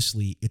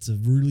 honestly, it's a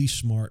really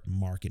smart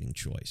marketing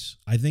choice.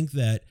 I think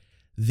that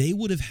they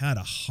would have had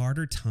a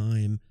harder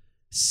time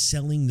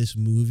selling this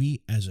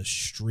movie as a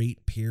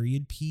straight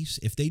period piece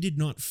if they did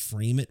not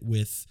frame it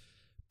with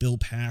Bill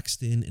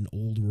Paxton and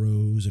Old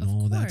Rose and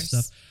all of that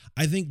stuff.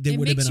 I think there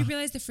would have been. It makes you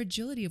realize the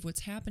fragility of what's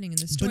happening in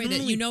the story,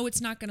 that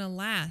it's not going to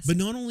last. But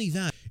not only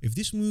that, if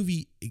this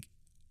movie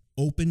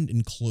opened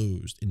and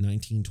closed in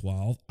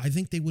 1912, I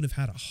think they would have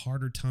had a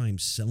harder time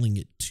selling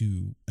it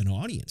to an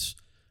audience.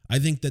 I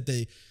think that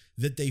they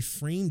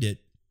framed it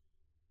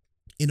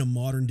in a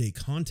modern day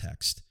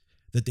context.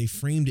 That they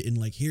framed it in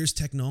like, here's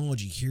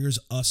technology, here's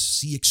us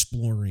sea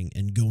exploring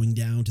and going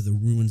down to the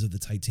ruins of the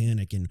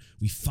Titanic, and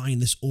we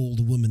find this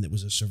old woman that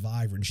was a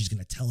survivor and she's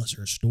going to tell us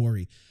her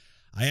story.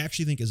 I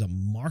actually think as a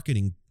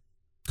marketing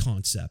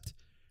concept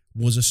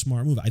was a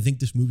smart move. I think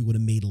this movie would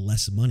have made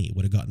less money. It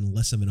would have gotten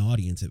less of an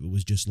audience if it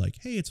was just like,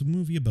 hey, it's a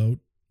movie about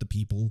the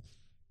people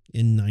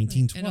in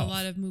 1912. And a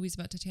lot of movies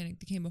about Titanic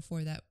that came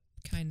before that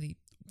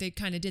they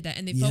kind of did that,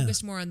 and they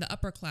focused more on the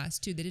upper class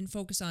too. They didn't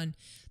focus on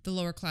the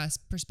lower class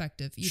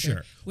perspective either.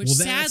 Sure. Which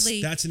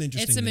sadly, that's an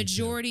interesting. It's a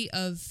majority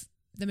of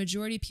the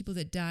majority of people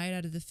that died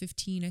out of the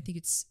 15. I think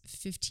it's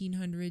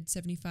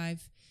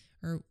 1,575,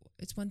 or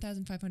it's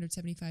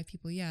 1,575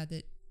 people. Yeah,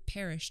 that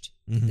perished.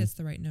 I think that's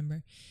the right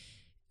number.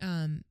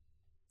 And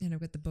I've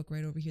got the book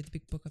right over here, the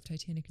big book of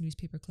Titanic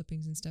newspaper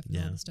clippings and stuff,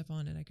 and all the stuff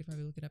on it. I could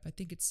probably look it up. I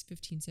think it's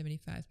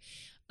 1,575.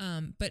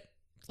 But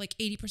like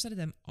 80% of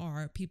them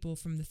are people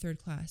from the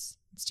third class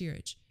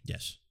steerage.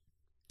 Yes.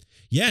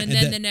 Yeah. And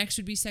then the next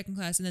would be second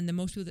class. And then the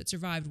most people that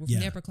survived were from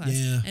the upper class.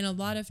 Yeah. And a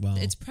lot of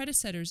its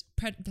predecessors,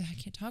 I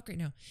can't talk right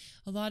now.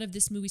 A lot of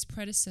this movie's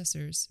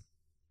predecessors,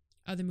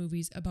 other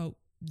movies about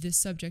this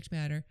subject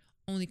matter,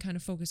 only kind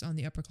of focus on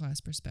the upper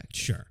class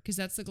perspective. Sure. Because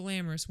that's the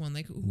glamorous one.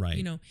 Like,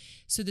 right.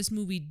 So this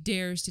movie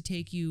dares to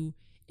take you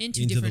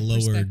into different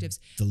perspectives.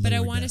 But I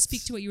want to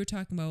speak to what you were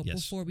talking about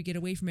before we get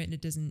away from it and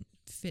it doesn't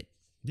fit.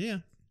 Yeah.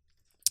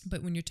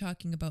 But when you're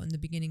talking about in the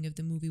beginning of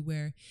the movie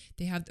where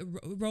they have the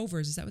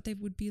rovers, is that what they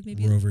would be?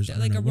 Maybe rovers,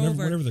 like a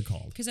rover, whatever they're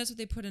called. Because that's what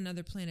they put on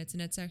other planets,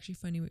 and it's actually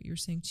funny what you're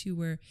saying too,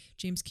 where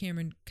James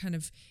Cameron kind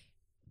of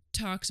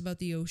talks about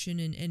the ocean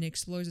and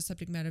explores the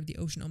subject matter of the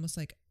ocean almost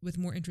like with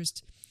more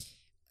interest,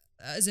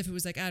 as if it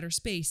was like outer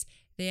space.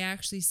 They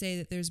actually say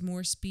that there's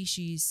more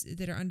species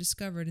that are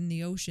undiscovered in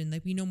the ocean.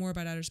 Like we know more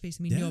about outer space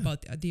than we know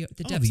about the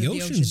depths of the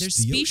ocean. There's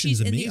species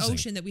in the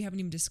ocean that we haven't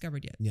even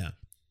discovered yet. Yeah.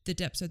 The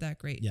depths are that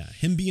great. Yeah,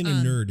 him being a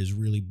nerd is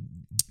really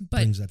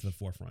brings that to the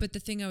forefront. But the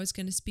thing I was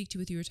going to speak to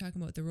with you were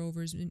talking about the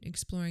rovers and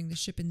exploring the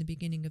ship in the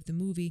beginning of the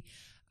movie.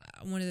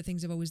 One of the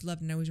things I've always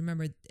loved and I always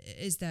remember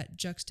is that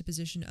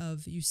juxtaposition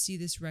of you see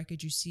this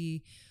wreckage, you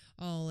see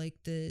all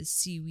like the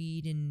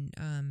seaweed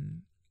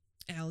and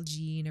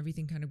algae and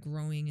everything kind of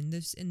growing, and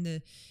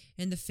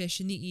the fish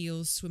and the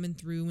eels swimming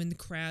through, and the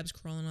crabs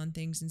crawling on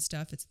things and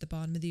stuff. It's at the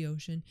bottom of the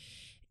ocean,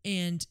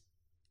 and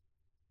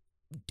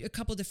a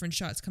couple different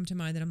shots come to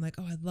mind that I'm like,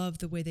 oh, I love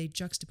the way they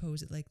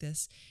juxtapose it like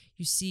this.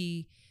 You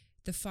see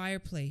the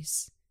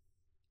fireplace,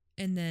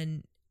 and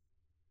then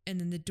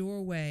the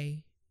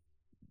doorway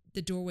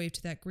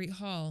to that great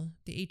hall,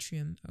 the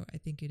atrium, I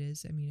think it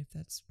is. I mean, if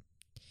that's,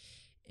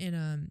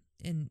 and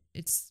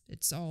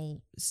it's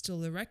all still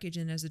the wreckage.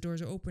 And as the doors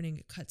are opening,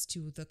 it cuts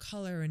to the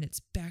color, and it's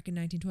back in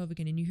 1912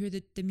 again. And you hear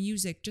the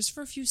music just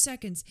for a few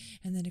seconds,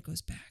 and then it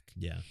goes back.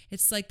 Yeah,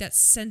 it's like that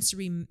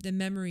sensory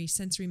memory,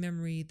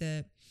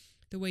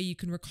 the way you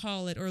can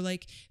recall it. Or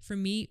like for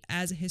me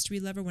as a history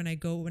lover, when I've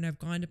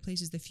gone to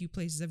places, the few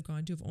places I've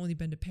gone to, I've only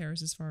been to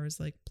Paris as far as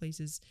like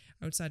places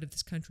outside of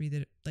this country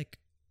that like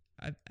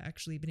I've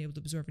actually been able to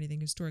absorb anything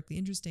historically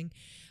interesting.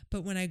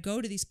 But when I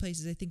go to these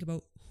places, I think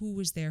about who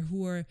was there,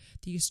 who are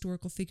the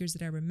historical figures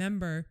that I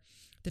remember,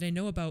 that I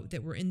know about,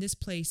 that were in this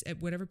place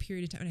at whatever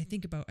period of time. And I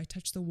think about, I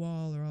touch the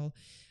wall, or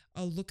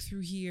I'll look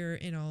through here,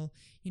 and I'll,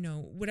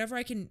 whatever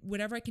I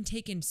can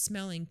take in,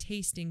 smelling,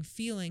 tasting,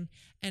 feeling.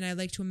 And I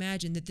like to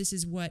imagine that this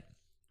is what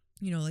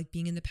like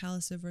being in the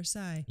Palace of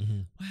Versailles.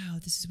 Mm-hmm. Wow,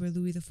 this is where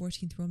Louis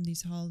XIV roamed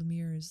these hall of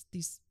mirrors,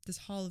 this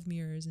hall of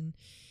mirrors, and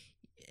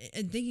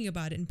thinking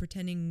about it and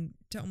pretending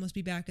to almost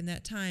be back in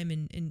that time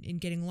and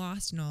getting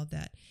lost in all of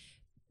that.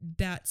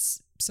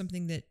 That's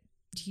something that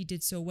he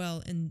did so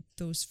well in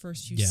those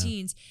first few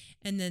scenes.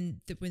 And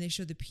then when they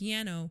show the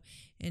piano,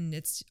 and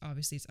it's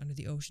under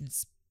the ocean,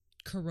 it's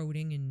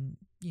corroding, and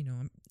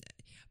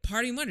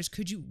part of me wonders,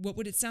 what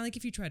would it sound like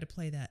if you tried to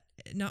play that?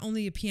 Not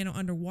only a piano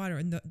underwater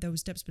in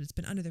those depths, but it's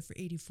been under there for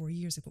 84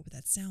 years. Like, what would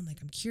that sound like?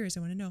 I'm curious. I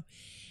want to know.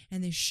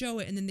 And they show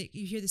it, and then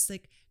you hear this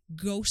like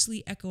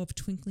ghostly echo of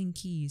twinkling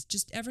keys,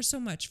 just ever so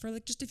much for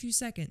like just a few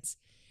seconds.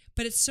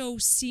 But it's so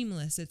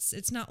seamless.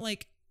 It's not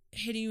like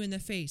hitting you in the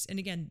face. And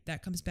again,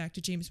 that comes back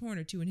to James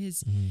Horner too, and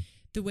his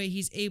the way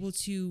he's able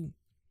to.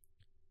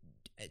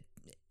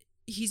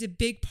 He's a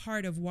big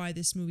part of why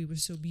this movie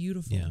was so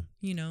beautiful.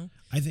 Yeah.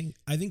 I think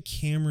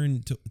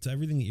Cameron, to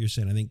everything that you're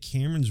saying, I think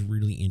Cameron's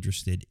really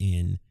interested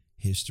in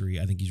history.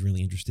 I think he's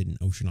really interested in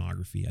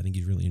oceanography. I think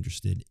he's really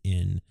interested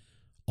in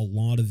a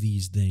lot of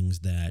these things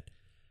that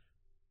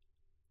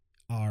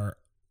are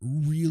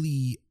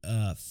really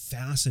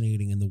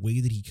fascinating, and the way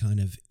that he kind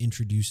of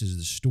introduces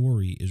the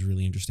story is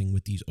really interesting,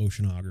 with these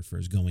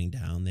oceanographers going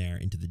down there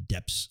into the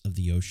depths of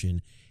the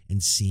ocean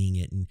and seeing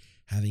it, and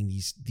having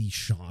these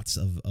shots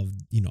of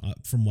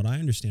from what I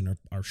understand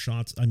are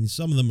shots. I mean,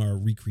 some of them are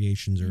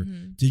recreations or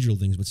digital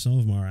things, but some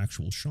of them are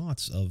actual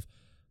shots of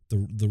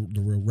the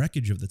real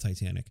wreckage of the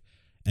Titanic,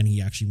 and he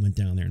actually went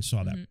down there and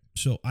saw that.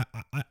 So I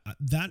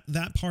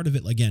that part of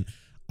it, again,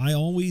 I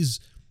always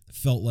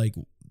felt like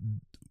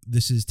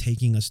this is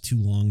taking us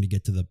too long to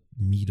get to the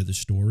meat of the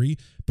story,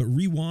 but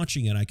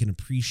rewatching it, I can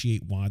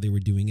appreciate why they were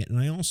doing it. And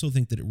I also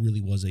think that it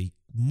really was a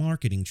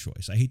marketing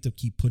choice. I hate to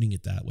keep putting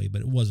it that way,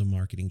 but it was a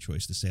marketing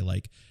choice to say,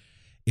 like,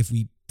 if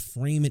we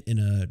frame it in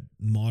a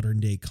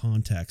modern day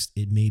context,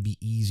 it may be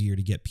easier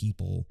to get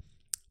people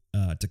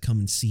to come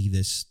and see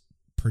this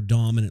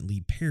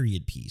predominantly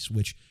period piece,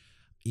 which,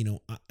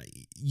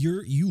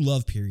 you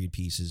love period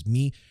pieces.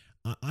 Me,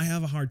 I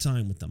have a hard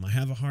time with them. I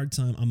have a hard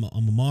time. I'm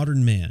a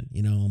modern man,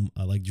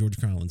 like George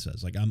Carlin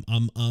says. Like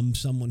I'm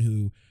someone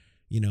who,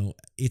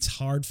 it's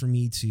hard for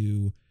me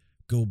to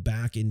go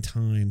back in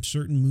time.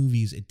 Certain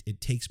movies,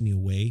 it takes me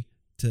away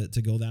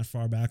to go that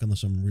far back,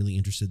 unless I'm really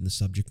interested in the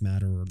subject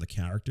matter or the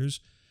characters.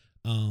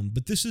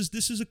 But this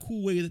is a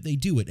cool way that they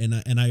do it,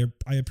 and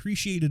I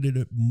appreciated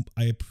it.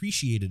 I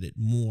appreciated it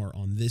more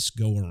on this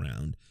go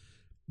around,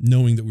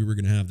 knowing that we were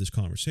going to have this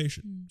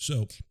conversation.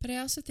 So, but I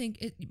also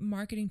think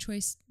marketing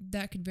choice,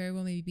 that could very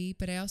well maybe be,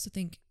 but I also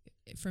think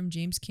from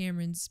James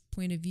Cameron's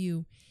point of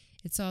view,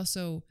 it's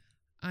also,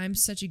 I'm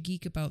such a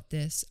geek about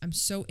this. I'm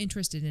so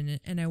interested in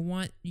it, and I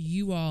want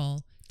you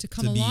all to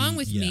come along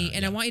with me,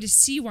 and I want you to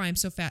see why I'm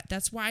so fat.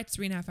 That's why it's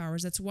 3.5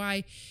 hours. That's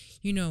why,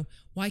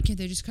 why can't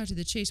they just cut to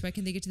the chase? Why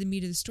can't they get to the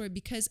meat of the story?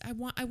 Because I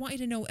want you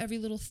to know every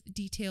little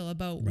detail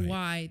about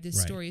why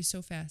this story is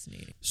so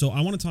fascinating. So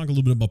I want to talk a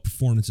little bit about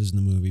performances in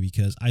the movie,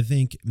 because I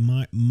think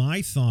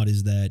my thought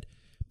is that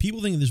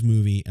people think of this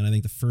movie, and I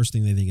think the first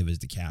thing they think of is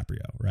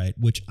DiCaprio, right?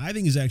 Which I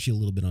think is actually a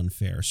little bit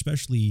unfair,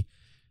 especially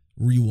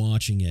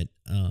rewatching it.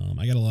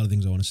 I got a lot of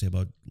things I want to say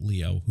about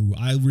Leo, who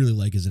I really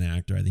like as an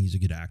actor. I think he's a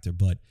good actor,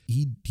 but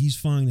he's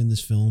fine in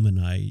this film,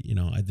 and I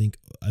think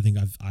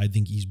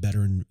he's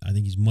better, and I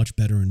think he's much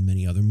better in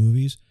many other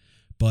movies.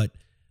 But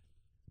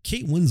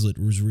Kate Winslet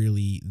was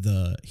really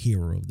the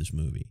hero of this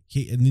movie.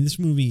 This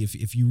movie,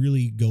 if you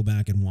really go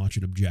back and watch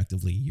it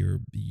objectively,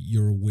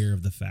 you're aware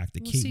of the fact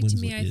that Kate Winslet to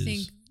me, I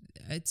think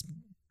it's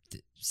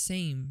the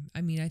same.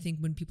 I mean, I think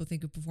when people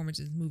think of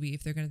performances in the movie,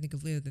 if they're going to think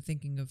of Leo, they're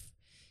thinking of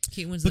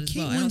Kate Winslet as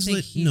well. I don't think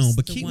he's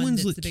Kate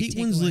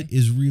Winslet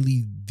is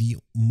really the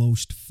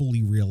most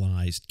fully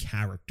realized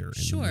character in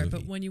the movie. Sure,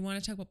 but when you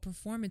want to talk about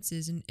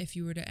performances, and if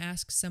you were to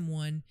ask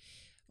someone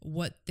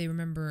what they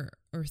remember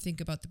or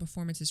think about the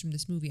performances from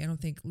this movie, I don't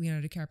think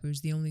Leonardo DiCaprio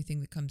is the only thing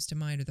that comes to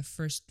mind, or the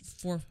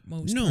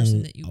foremost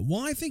person that you.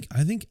 Well, I think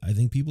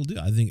people do.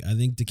 I think DiCaprio I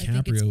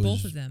think it's both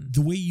is of them.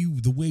 The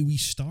way we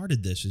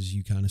started this is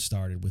you kind of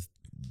started with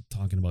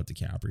talking about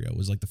DiCaprio. It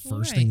was like the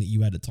first thing that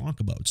you had to talk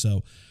about.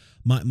 So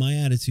my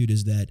attitude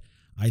is that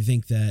I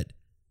think that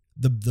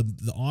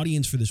the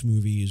audience for this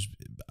movie is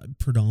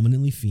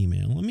predominantly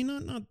female. I mean,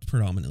 not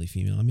predominantly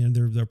female. I mean,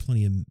 there are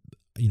plenty of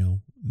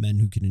men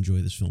who can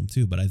enjoy this film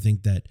too. But I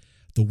think that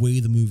the way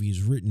the movie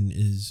is written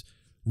is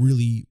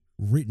really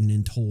written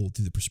and told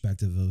through the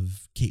perspective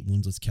of Kate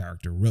Winslet's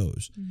character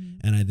Rose,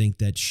 and I think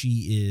that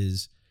she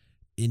is,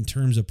 in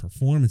terms of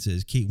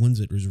performances, Kate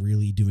Winslet was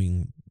really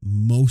doing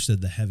most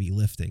of the heavy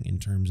lifting in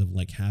terms of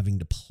like having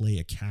to play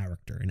a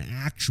character, an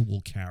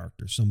actual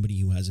character, somebody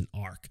who has an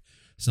arc,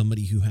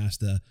 somebody who has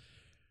to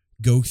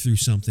go through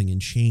something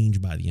and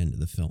change by the end of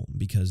the film,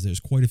 because there's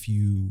quite a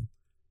few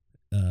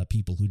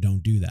people who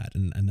don't do that,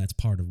 and that's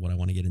part of what I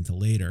want to get into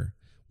later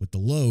with the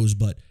lows.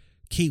 But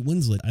Kate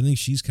Winslet, I think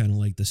she's kind of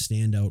like the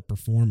standout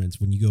performance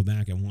when you go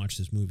back and watch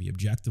this movie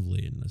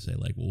objectively and say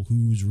like, well,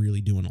 who's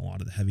really doing a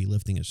lot of the heavy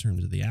lifting in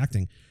terms of the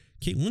acting?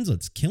 Kate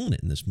Winslet's killing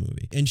it in this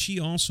movie. And she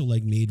also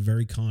like made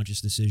very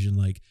conscious decision,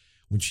 like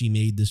when she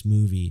made this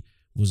movie,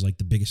 was like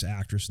the biggest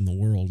actress in the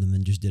world, and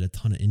then just did a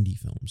ton of indie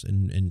films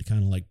and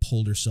kind of like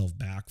pulled herself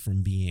back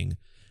from being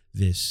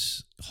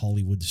this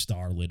Hollywood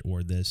starlet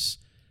or this,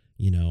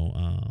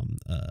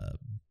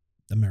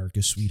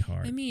 America's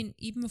sweetheart. I mean,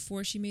 even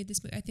before she made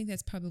this movie, I think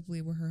that's probably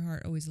where her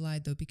heart always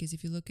lied, though, because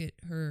if you look at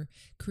her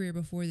career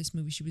before this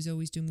movie, she was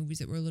always doing movies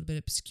that were a little bit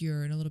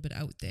obscure and a little bit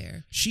out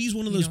there. She's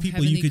one of those people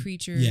Heavenly you could,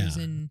 Creatures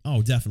and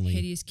definitely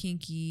Hideous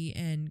Kinky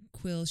and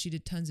Quill. She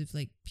did tons of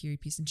like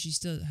period pieces, and she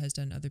still has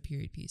done other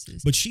period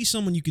pieces. But she's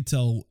someone you could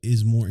tell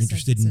is more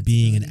interested in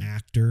Sensibility. being an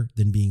actor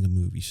than being a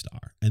movie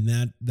star, and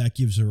that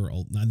gives her.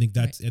 I think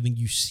I think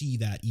you see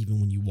that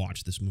even when you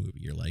watch this movie.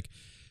 You're like,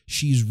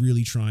 she's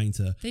really trying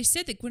to. They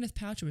said that Gwyneth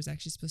Paltrow was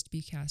actually supposed to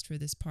be cast for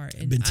this part.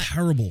 It'd been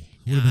terrible.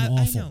 It would have been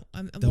awful.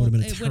 I know. That would have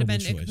been a it terrible would have been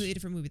choice. a completely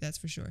different movie, that's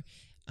for sure.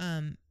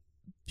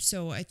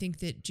 So I think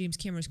that James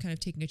Cameron was kind of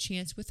taking a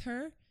chance with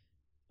her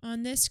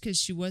on this because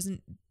she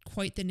wasn't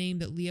quite the name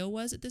that Leo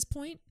was at this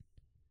point.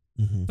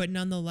 Mm-hmm. But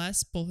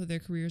nonetheless, both of their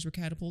careers were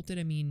catapulted.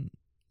 I mean,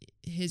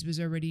 his was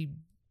already,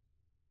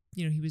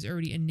 he was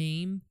already a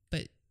name,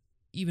 but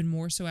even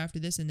more so after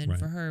this. And then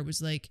for her, it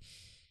was like,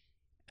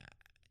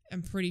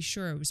 I'm pretty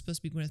sure it was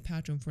supposed to be Gwyneth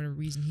Paltrow, and for whatever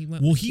reason he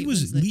went. Well, with Kate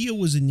Winslet. Leo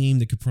was a name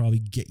that could probably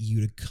get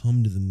you to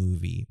come to the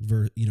movie.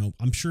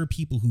 I'm sure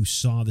people who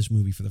saw this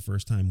movie for the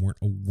first time weren't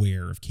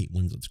aware of Kate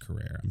Winslet's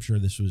career. I'm sure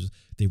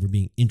they were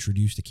being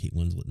introduced to Kate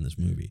Winslet in this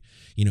movie.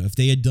 If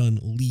they had done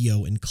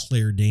Leo and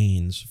Claire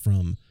Danes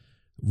from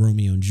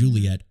Romeo and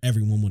Juliet,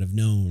 everyone would have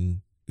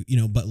known.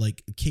 But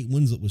like Kate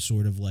Winslet was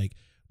sort of like,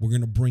 we're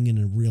going to bring in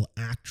a real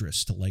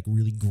actress to like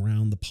really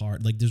ground the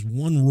part. Like there's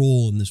one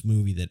role in this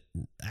movie that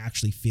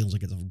actually feels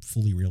like it's a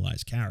fully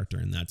realized character,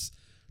 and that's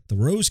the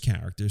Rose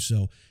character.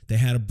 So they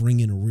had to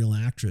bring in a real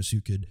actress who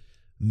could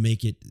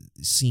make it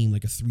seem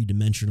like a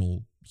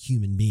three-dimensional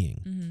human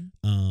being.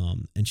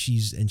 And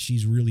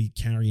she's really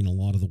carrying a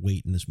lot of the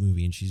weight in this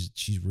movie, and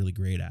she's really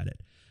great at it.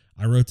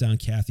 I wrote down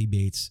Kathy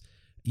Bates,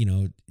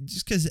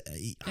 just because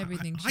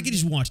I could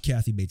just watch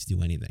Kathy Bates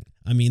do anything.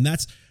 I mean,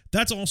 that's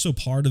also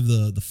part of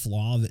the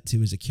flaw of it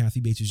too, is that Kathy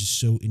Bates is just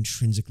so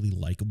intrinsically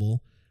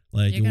likable.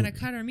 Like, you're gonna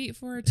cut her meat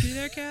for her too,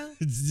 there, Cal.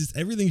 It's just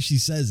everything she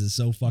says is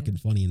so fucking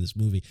funny in this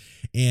movie,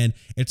 and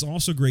it's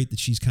also great that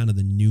she's kind of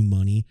the new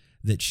money.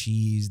 That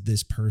she's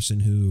this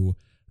person who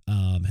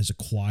has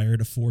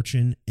acquired a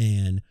fortune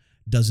and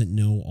doesn't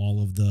know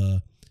all of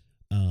the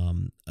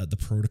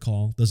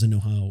protocol, doesn't know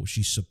how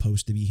she's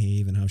supposed to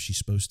behave and how she's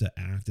supposed to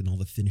act and all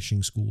the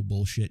finishing school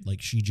bullshit.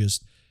 Like she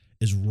just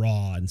is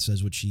raw and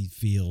says what she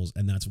feels,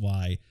 and that's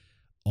why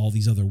all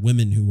these other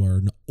women who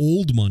are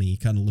old money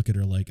kind of look at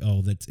her like,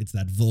 oh, it's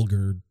that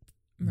vulgar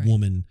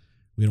woman.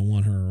 We don't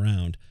want her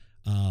around.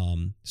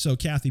 So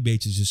Kathy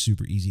Bates is just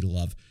super easy to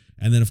love.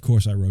 And then of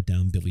course I wrote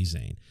down Billy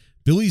Zane.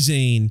 Billy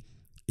Zane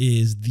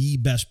is the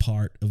best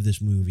part of this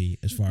movie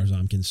as far as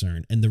I'm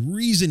concerned. And the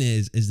reason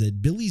is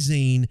that Billy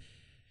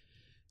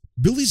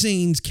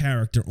Zane's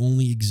character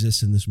only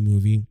exists in this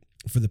movie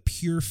for the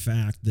pure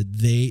fact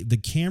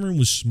that Cameron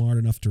was smart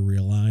enough to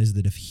realize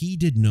that if he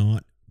did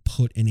not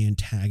put an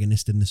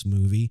antagonist in this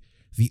movie,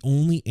 the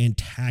only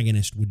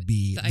antagonist would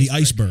be the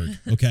iceberg.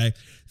 Okay,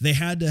 they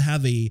had to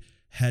have a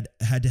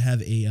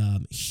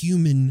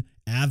human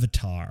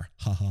avatar.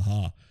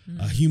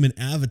 A human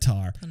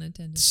avatar. Pun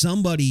intended.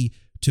 Somebody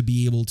to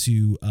be able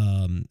to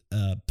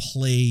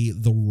play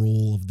the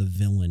role of the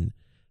villain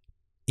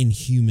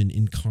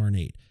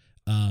incarnate.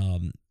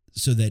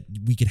 So that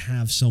we could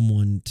have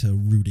someone to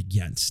root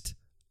against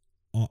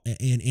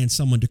and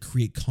someone to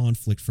create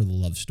conflict for the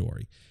love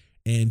story.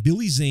 And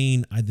Billy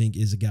Zane, I think,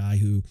 is a guy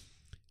who,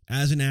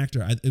 as an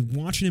actor,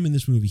 watching him in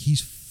this movie, he's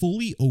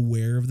fully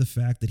aware of the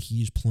fact that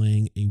he's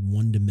playing a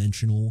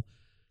one-dimensional,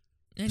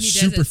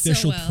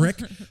 superficial prick,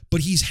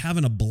 but he's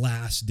having a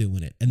blast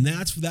doing it. And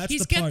that's he's the part.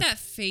 He's got that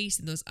face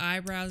and those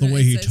eyebrows. The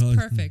way he talks.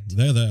 Perfect.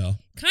 There.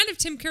 Kind of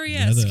Tim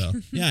Curry-esque.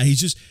 Yeah, he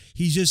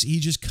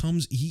just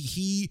comes.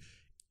 He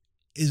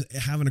is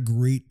having a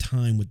great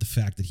time with the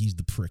fact that he's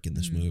the prick in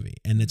this movie,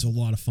 and it's a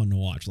lot of fun to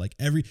watch. Like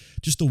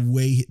just the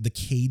way, the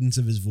cadence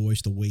of his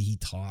voice, the way he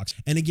talks.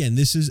 And again,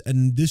 this is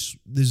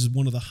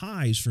one of the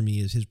highs for me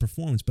is his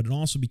performance, but it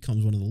also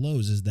becomes one of the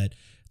lows is that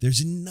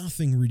there's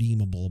nothing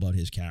redeemable about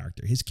his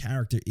character. His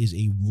character is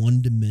a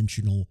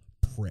one-dimensional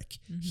prick.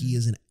 He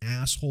is an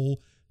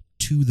asshole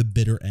to the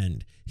bitter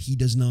end. He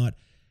does not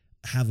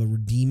have a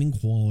redeeming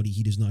quality.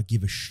 He does not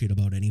give a shit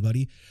about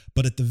anybody.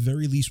 But at the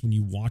very least, when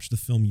you watch the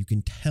film, you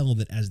can tell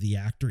that as the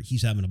actor,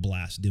 he's having a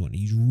blast doing it.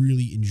 He's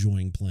really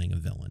enjoying playing a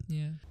villain.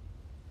 Yeah.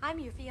 I'm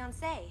your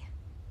fiancé.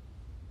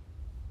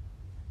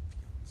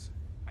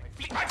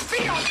 My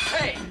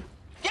fiancé!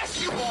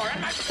 Yes, you are,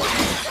 and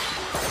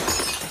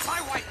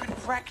my wife in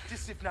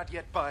practice, if not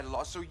yet by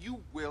law, so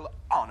you will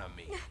honor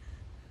me.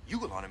 You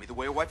will honor me the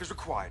way a wife is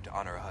required to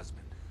honor a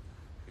husband.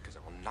 Because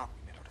I will not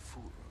be made out of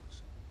fool,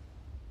 Rose.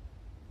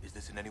 Is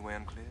this in any way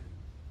unclear?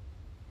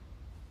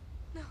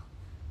 No.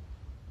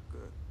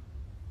 Good.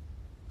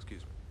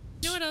 Excuse me.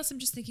 You know what else I'm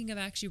just thinking of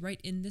actually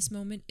right in this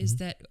moment is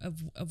that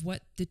of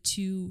what the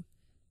two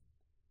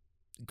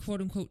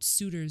quote unquote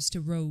suitors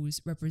to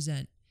Rose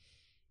represent.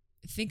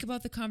 Think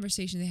about the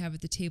conversation they have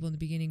at the table in the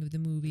beginning of the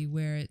movie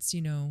where it's,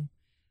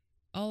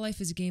 all life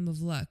is a game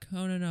of luck.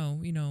 Oh, no,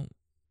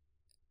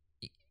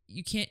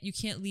 you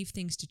can't leave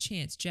things to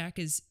chance. Jack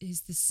is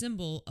the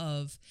symbol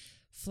of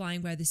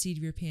flying by the seat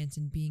of your pants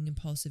and being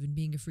impulsive and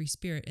being a free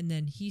spirit. And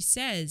then he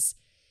says,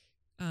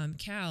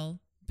 Cal,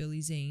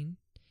 Billy Zane,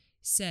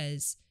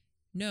 says,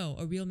 no,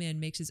 a real man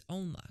makes his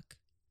own luck.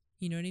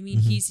 You know what I mean?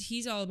 Mm-hmm.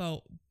 He's all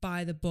about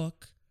by the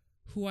book,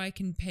 who I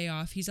can pay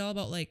off. He's all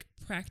about like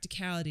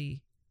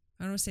practicality.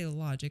 I don't want to say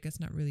logic. That's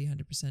not really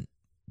 100%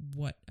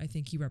 what I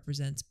think he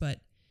represents, but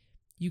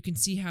you can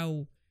see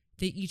how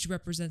they each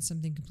represent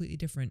something completely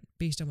different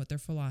based on what their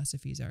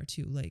philosophies are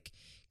too. Like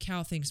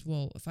Cal thinks,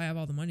 well, if I have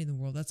all the money in the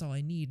world, that's all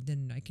I need.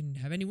 Then I can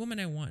have any woman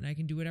I want, and I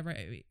can do whatever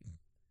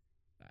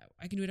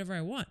I can do whatever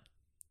I want.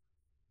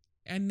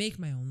 I make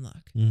my own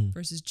luck. Mm-hmm.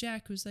 Versus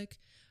Jack, who's like,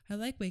 I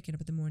like waking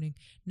up in the morning,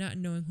 not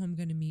knowing who I'm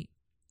going to meet,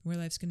 where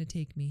life's going to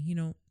take me.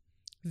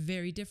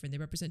 Very different. They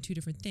represent two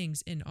different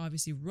things. And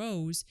obviously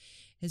Rose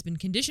has been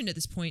conditioned at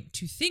this point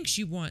to think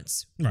she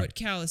wants what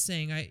Cal is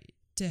saying.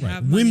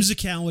 Have money.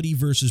 Whimsicality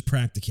versus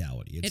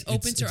practicality. It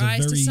opens her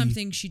eyes to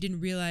something she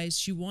didn't realize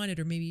she wanted,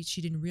 or maybe she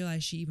didn't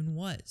realize she even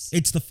was.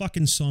 It's the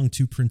fucking song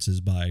Two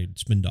Princes by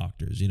Spin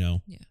Doctors, Yeah.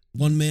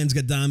 One man's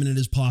got diamond in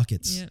his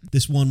pockets. Yeah.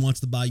 This one wants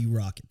to buy you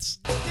rockets.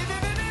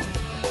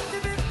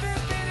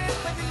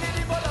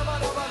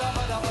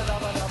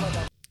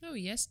 Oh,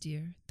 yes,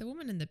 dear. The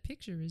woman in the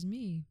picture is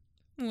me.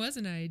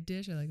 Wasn't I a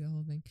dish? I like the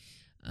whole thing.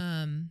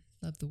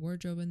 Love the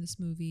wardrobe in this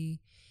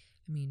movie.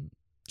 I mean,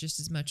 just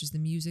as much as the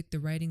music, the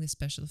writing, the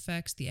special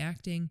effects, the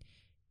acting,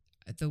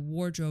 the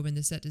wardrobe and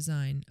the set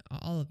design,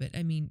 all of it.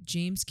 I mean,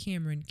 James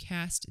Cameron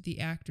cast the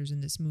actors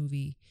in this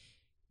movie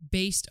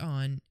based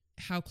on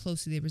how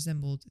closely they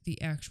resembled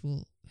the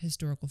actual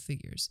historical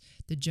figures.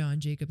 The John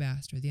Jacob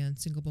Astor, the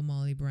unsinkable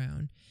Molly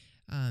Brown,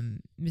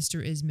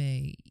 Mr.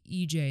 Ismay,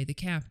 EJ, the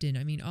captain.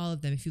 I mean, all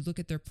of them. If you look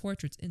at their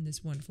portraits in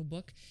this wonderful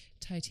book,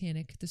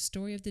 Titanic, the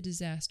story of the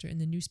disaster in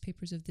the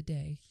newspapers of the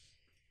day.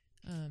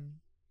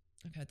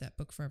 I've had that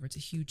book forever. It's a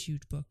huge,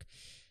 huge book.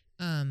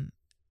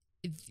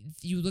 If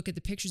you look at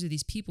the pictures of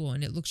these people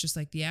and it looks just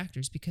like the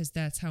actors, because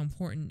that's how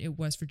important it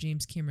was for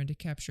James Cameron to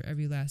capture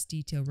every last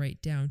detail right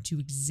down to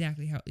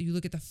exactly how you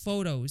look at the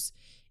photos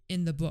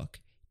in the book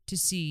to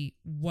see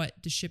what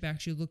the ship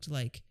actually looked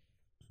like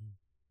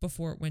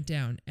before it went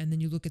down. And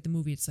then you look at the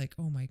movie, it's like,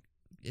 oh my,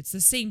 it's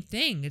the same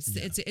thing.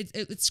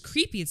 It's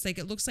creepy. It's like,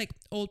 it looks like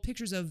old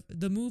pictures of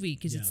the movie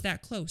because it's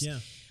that close. Yeah.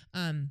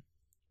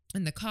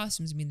 And the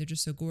costumes, I mean, they're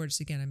just so gorgeous.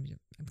 Again,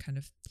 I'm kind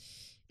of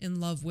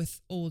in love with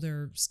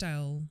older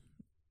style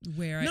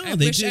wear. No,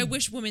 I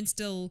wish women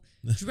still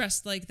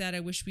dressed like that.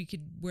 I wish we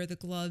could wear the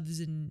gloves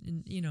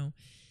and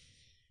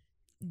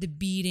the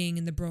beading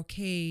and the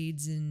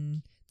brocades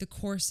and the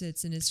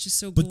corsets, and it's just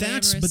so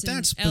glamorous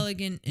and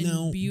elegant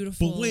and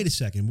beautiful. But wait a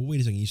second.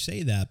 You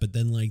say that, but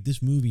then like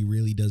this movie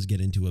really does get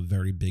into a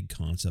very big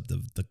concept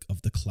of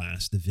the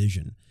class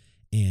division,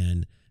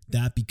 and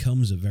that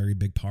becomes a very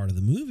big part of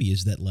the movie.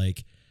 Is that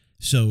like,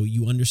 so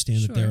you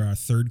understand that there are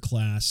third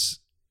class.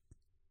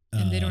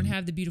 And they don't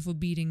have the beautiful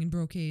beading and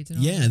brocades and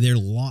all yeah, that. they're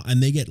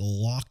and they get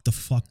locked the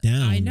fuck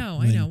down. I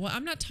know. Well,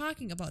 I'm not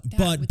talking about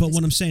that. But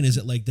what I'm saying is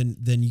that like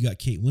then you got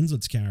Kate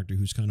Winslet's character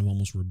who's kind of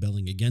almost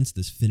rebelling against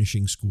this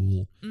finishing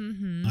school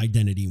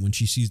identity when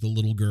she sees the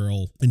little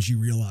girl and she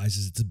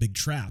realizes it's a big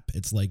trap.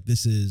 It's like,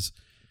 this is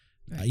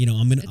right.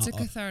 It's a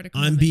cathartic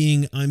I'm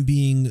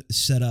being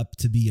set up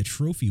to be a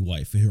trophy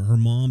wife. Her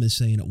mom is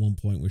saying at one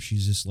point where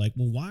she's just like,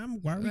 well, why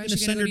are we going to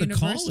send her to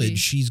college?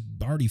 She's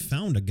already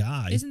found a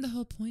guy. Isn't the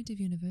whole point of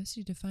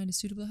university to find a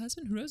suitable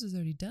husband? Rose has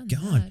already done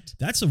God, that.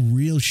 That's a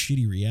real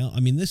shitty reality.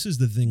 I mean, this is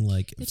the thing,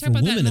 like, for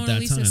women at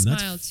that time,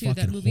 that's fucking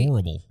that movie,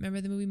 horrible.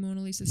 Remember the movie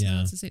Mona Lisa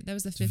Smile? Yeah. That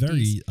was the 50s. It's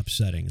very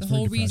upsetting. The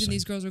whole reason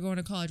these girls were going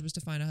to college was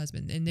to find a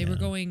husband. And they were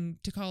going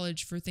to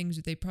college for things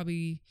that they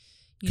probably...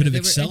 Could have they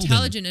excelled were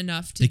intelligent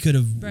enough to... They could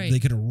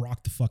have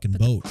rocked the fucking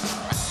boat.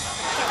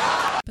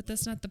 But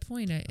that's not the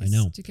point. I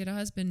know. To get a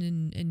husband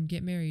and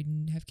get married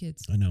and have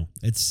kids. I know.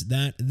 It's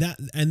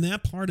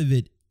that part of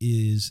it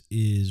is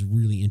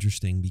really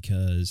interesting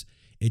because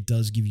it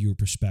does give you a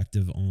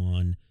perspective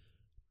on,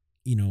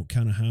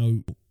 kind of how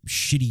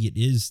shitty it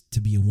is to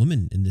be a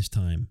woman in this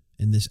time,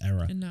 in this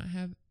era. And not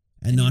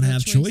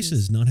have...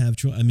 choices.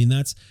 I mean,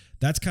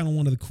 that's kind of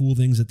one of the cool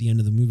things at the end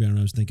of the movie. I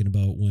was thinking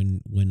about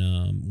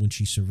when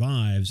she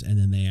survives and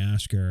then they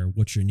ask her,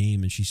 what's your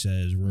name? And she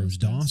says, Rose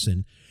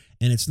Dawson.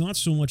 And it's not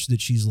so much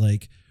that she's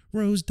like,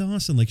 Rose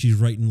Dawson, like she's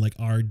writing like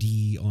RD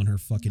on her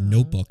fucking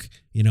notebook.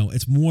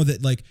 It's more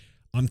that like,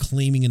 I'm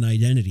claiming an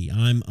identity.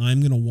 I'm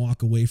going to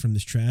walk away from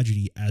this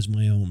tragedy as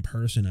my own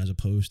person, as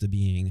opposed to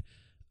being,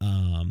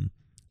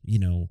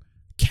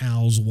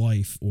 Cal's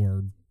wife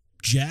or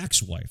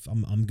Jack's wife.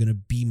 I'm going to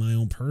be my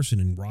own person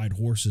and ride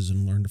horses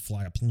and learn to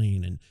fly a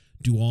plane and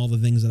do all the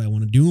things that I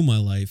want to do in my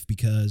life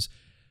because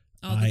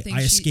I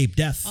escaped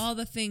death. All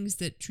the things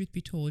that, truth be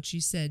told, she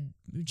said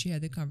when she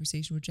had the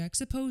conversation with Jack,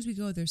 suppose we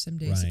go there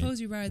someday. Right, Suppose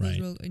we ride those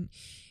roads and,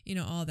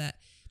 all that.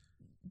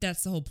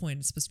 that's the whole point.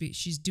 It's supposed to be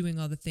she's doing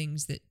all the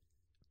things that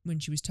when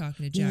she was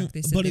talking to Jack, Well,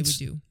 they said they would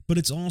do. But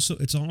it's also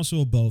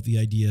about the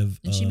idea of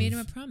And she made him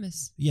a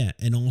promise. Yeah,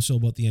 and also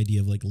about the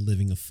idea of like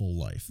living a full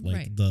life, like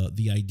Right.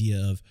 the idea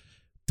of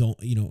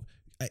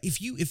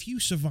if you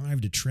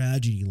survived a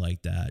tragedy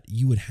like that,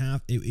 you would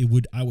have it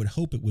would I would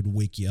hope it would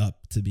wake you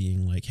up to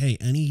being like, hey,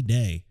 any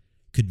day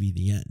could be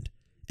the end.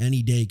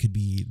 Any day could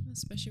be,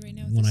 Especially right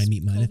now with when this I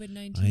meet my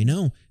COVID-19. I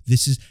know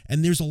this is,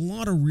 and there's a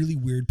lot of really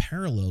weird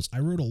parallels. I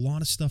wrote a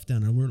lot of stuff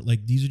down. I wrote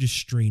like these are just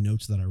stray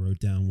notes that I wrote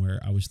down where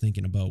I was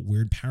thinking about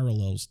weird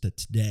parallels to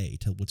today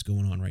to what's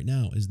going on right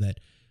now. Is that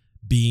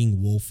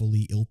being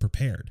woefully ill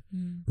prepared,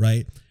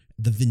 right?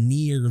 The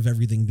veneer of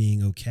everything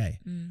being okay.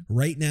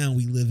 Right now,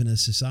 we live in a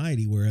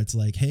society where it's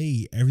like,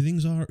 hey,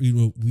 everything's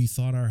we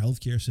thought our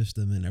healthcare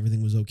system and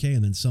everything was okay,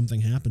 and then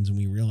something happens and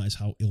we realize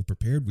how ill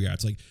prepared we are.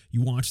 It's like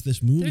you watch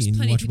this movie There's and you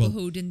plenty of watch people about,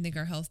 who didn't think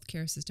our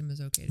healthcare system was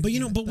okay. to but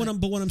begin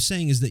with, what I'm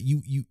saying is that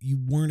you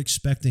weren't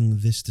expecting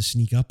this to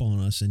sneak up on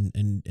us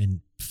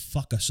and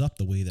fuck us up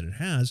the way that it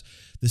has.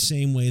 The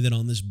same way that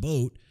on this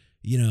boat,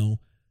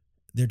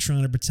 they're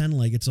trying to pretend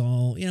like it's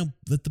all,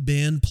 let the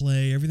band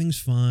play, everything's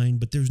fine,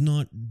 but there's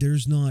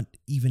not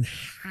even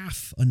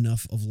half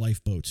enough of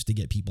lifeboats to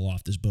get people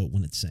off this boat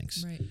when it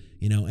sinks. Right.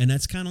 And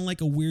that's kind of like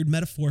a weird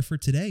metaphor for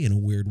today in a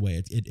weird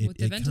way.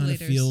 It kind of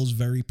feels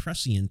very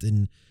prescient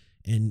and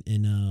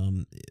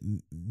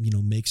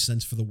makes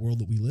sense for the world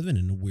that we live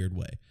in a weird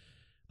way.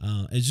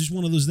 It's just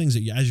one of those things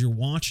that as you're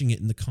watching it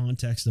in the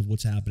context of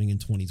what's happening in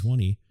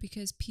 2020.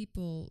 Because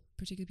people,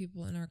 particularly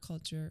people in our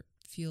culture,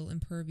 feel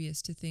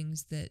impervious to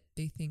things that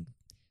they think,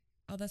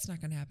 oh, that's not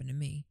going to happen to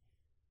me.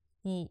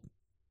 Well,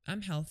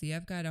 I'm healthy.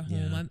 I've got a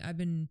home.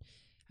 Yeah.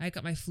 I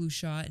got my flu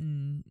shot,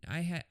 and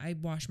I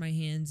wash my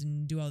hands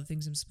and do all the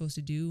things I'm supposed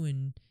to do,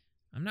 and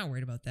I'm not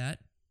worried about that.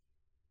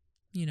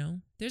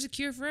 There's a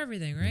cure for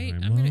everything, right?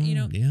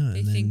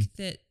 They think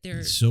that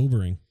they're It's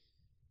sobering.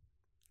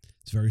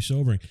 It's very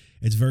sobering.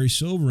 It's very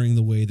sobering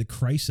the way that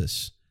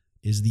crisis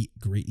is the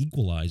great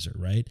equalizer,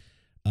 right?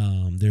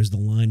 There's the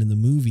line in the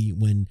movie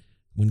when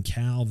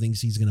Cal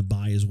thinks he's going to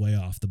buy his way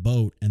off the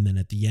boat, and then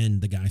at the end,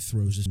 the guy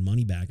throws his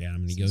money back at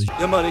him, and he goes,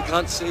 "Your money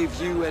can't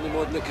save you any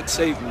more than it could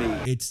save me."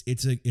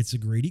 It's a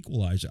great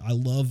equalizer. I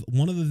love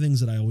one of the things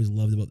that I always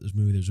loved about this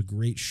movie. There's a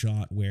great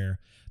shot where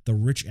the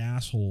rich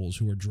assholes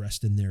who are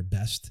dressed in their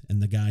best,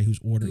 and the guy who's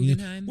ordering,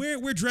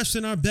 we're dressed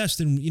in our best,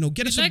 and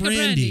get us like a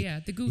brandy. Yeah,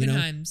 the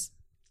Guggenheims.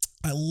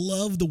 I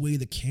love the way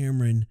that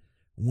Cameron,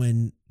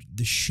 when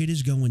the shit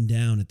is going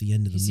down at the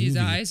end of the movie, you see his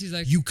eyes, he's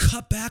like, you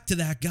cut back to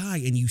that guy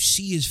and you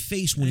see his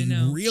face when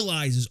he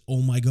realizes,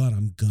 oh my God,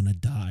 I'm gonna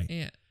die.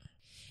 Yeah.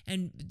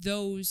 And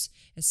those,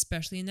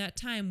 especially in that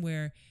time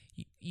where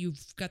you've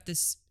got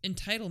this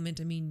entitlement,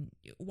 I mean,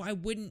 why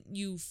wouldn't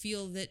you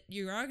feel that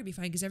you're going to be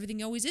fine? Because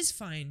everything always is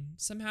fine.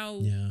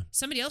 Somehow,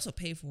 somebody else will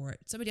pay for it.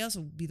 Somebody else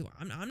will be the one.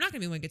 I'm not going to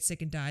be the one that gets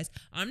sick and dies.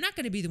 I'm not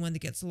going to be the one that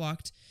gets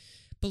locked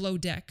below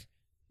deck.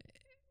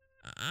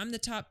 I'm the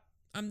top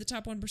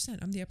 1%.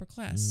 I'm the upper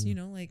class.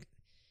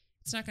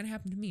 It's not going to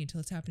happen to me until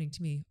it's happening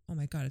to me. Oh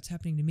my God, it's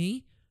happening to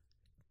me.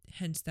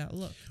 Hence that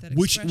look, that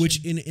expression.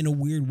 Which in a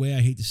weird way,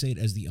 I hate to say it,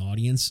 as the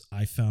audience,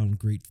 I found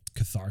great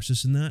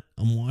catharsis in that.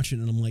 I'm watching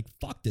and I'm like,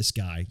 fuck this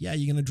guy. Yeah,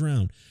 you're gonna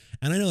drown.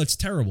 And I know it's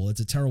terrible. It's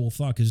a terrible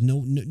thought because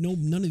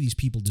none of these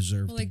people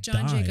deserve to die. Like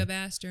John Jacob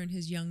Astor and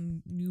his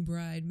young new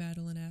bride,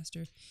 Madeline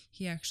Astor.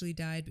 He actually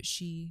died, but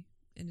she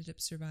ended up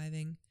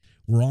surviving.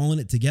 We're all in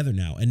it together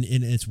now. And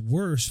it's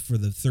worse for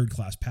the third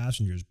class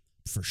passengers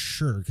for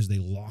sure, because they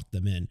locked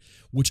them in,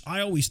 which I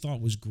always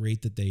thought was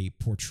great that they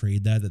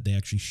portrayed that they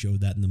actually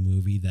showed that in the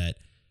movie, that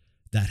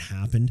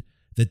happened,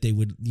 that they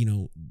would,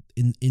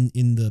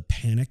 in the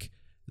panic,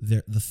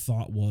 the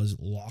thought was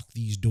lock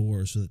these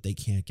doors so that they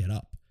can't get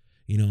up,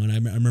 and I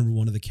remember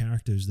one of the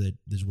characters that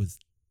is with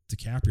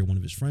DiCaprio, one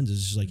of his friends,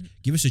 is just like,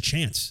 give us a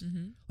chance.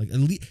 Like, at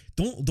least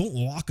don't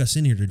lock us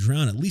in here to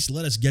drown. At least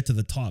let us get to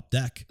the top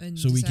deck and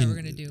so we can, we're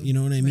gonna do. You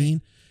know what I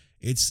mean?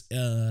 It's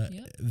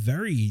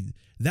very,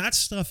 that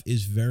stuff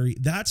is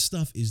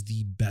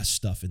the best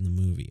stuff in the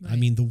movie. Right. I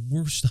mean, the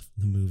worst stuff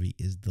in the movie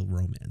is the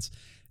romance.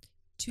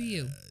 To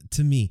you.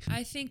 To me.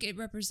 I think it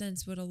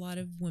represents what a lot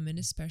of women,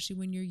 especially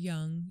when you're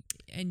young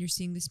and you're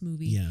seeing this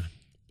movie,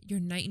 your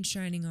knight in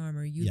shining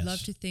armor. You'd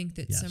love to think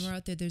that somewhere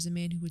out there there's a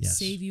man who would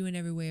save you in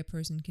every way a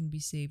person can be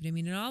saved. I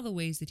mean, in all the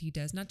ways that he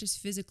does, not just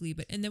physically,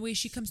 but in the way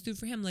she comes through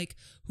for him. Like,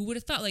 who would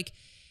have thought, like,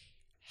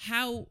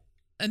 how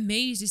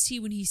amazed is he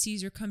when he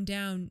sees her come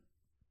down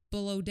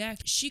below deck?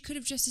 She could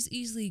have just as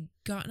easily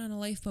gotten on a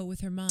lifeboat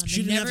with her mom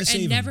and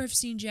never have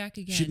seen Jack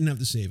again. She didn't have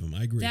to save him.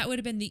 I agree. That would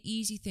have been the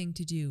easy thing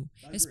to do,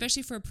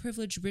 especially for a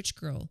privileged rich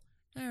girl.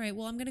 All right,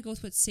 well, I'm going to go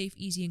with what's safe,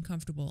 easy, and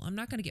comfortable. I'm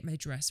not going to get my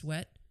dress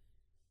wet.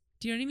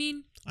 Do you know what I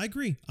mean? I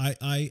agree.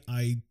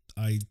 I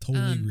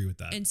totally agree with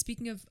that. And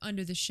speaking of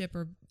under the ship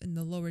or in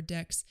the lower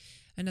decks,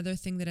 another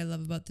thing that I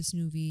love about this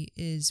movie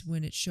is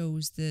when it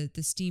shows the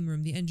steam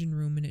room, the engine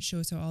room, and it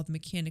shows how all the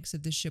mechanics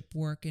of the ship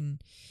work.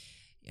 And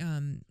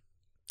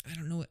I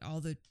don't know what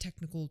all the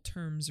technical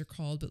terms are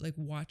called, but like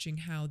watching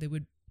how they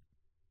would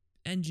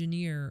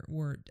engineer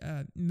or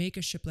make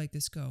a ship like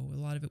this go. A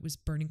lot of it was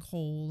burning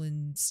coal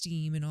and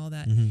steam and all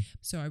that.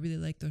 So I really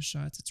like those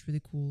shots. It's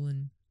really cool.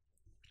 And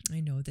I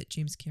know that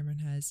James Cameron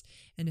has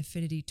an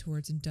affinity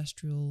towards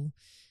industrial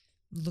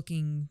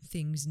looking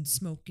things and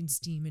smoke and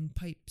steam and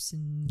pipes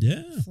and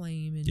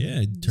flame.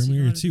 And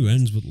Terminator 2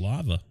 ends with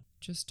lava.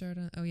 Just start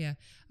on. Oh, yeah.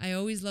 I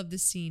always love the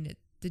scene at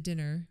the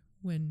dinner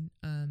when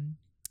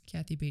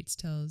Kathy Bates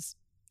tells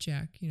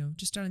Jack,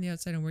 just start on the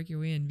outside and work your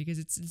way in, because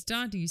it's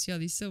daunting. You see all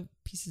these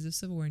pieces of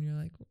silverware and you're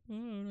like, what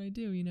do I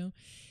do,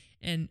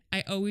 And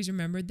I always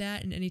remembered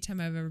that, and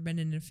anytime I've ever been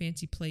in a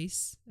fancy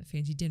place, a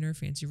fancy dinner,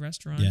 fancy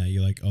restaurant. Yeah,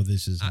 you're like, oh,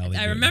 this is how they do it.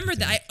 I remember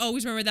that. I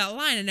always remember that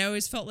line, and I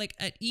always felt like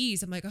at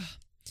ease. I'm like, oh,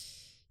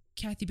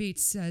 Kathy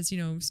Bates says,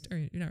 or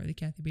not really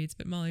Kathy Bates,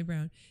 but Molly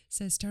Brown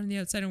says, start on the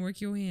outside and work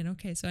your way in.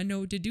 Okay, so I know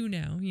what to do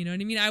now. You know what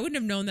I mean? I wouldn't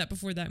have known that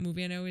before that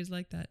movie, and I always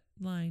liked that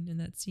line and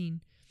that scene.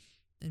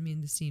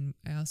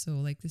 I also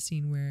like the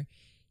scene where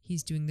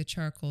he's doing the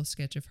charcoal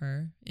sketch of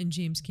her in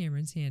James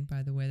Cameron's hand,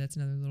 by the way. That's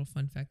another little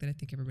fun fact that I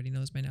think everybody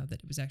knows by now,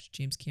 that it was actually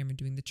James Cameron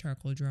doing the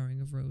charcoal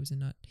drawing of Rose and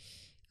not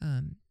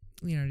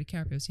Leonardo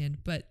DiCaprio's hand.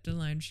 But the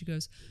line, she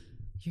goes,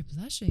 "You're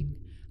blushing.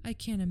 I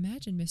can't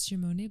imagine Monsieur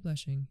Monet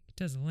blushing."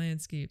 Does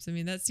landscapes.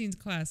 That scene's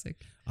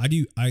classic. I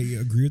do. I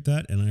agree with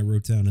that, and I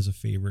wrote down as a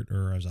favorite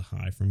or as a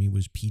high for me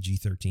was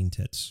PG-13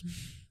 tits.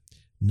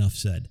 Enough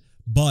said.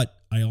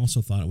 But I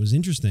also thought it was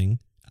interesting.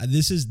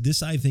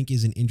 This I think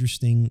is an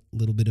interesting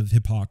little bit of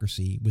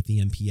hypocrisy with the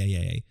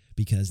MPAA,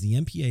 because the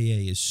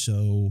MPAA is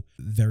so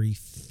very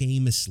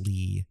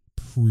famously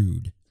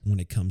prude when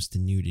it comes to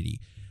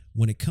nudity.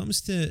 When it comes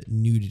to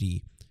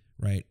nudity,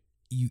 right?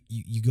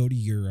 You go to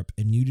Europe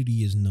and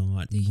nudity is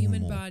not the normal.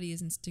 Human body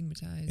isn't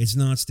stigmatized. It's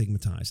not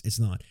stigmatized. It's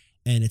not.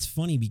 And it's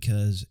funny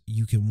because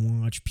you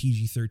can watch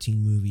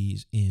PG-13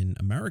 movies in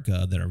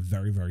America that are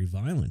very, very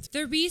violent.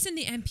 The reason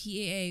the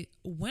MPAA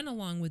went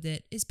along with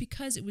it is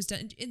because it was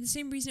done in the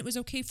same reason it was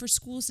okay for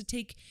schools to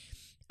take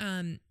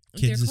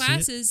their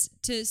classes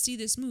to see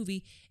this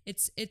movie.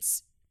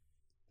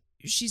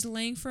 She's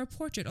laying for a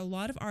portrait. A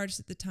lot of artists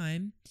at the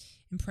time,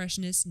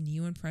 Impressionists,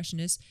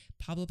 Neo-Impressionists,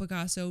 Pablo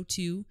Picasso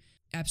too,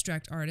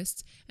 abstract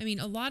artists.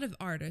 A lot of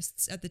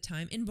artists at the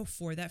time, and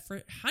before that,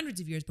 for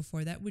hundreds of years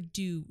before that, would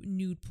do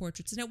nude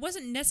portraits. And it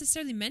wasn't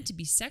necessarily meant to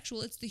be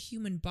sexual. It's the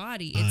human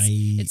body.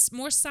 It's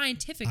more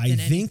scientific than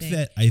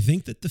anything. I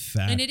think that the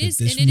fact that this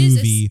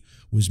movie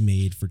was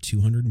made for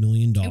 $200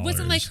 million. It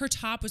wasn't like her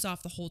top was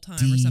off the whole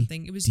time or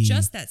something. It was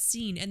just that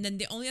scene. And then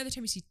the only other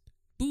time you see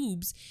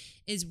boobs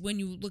is when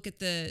you look at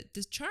the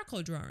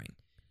charcoal drawing.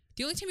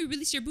 The only time you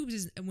really see her boobs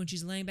is when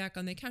she's laying back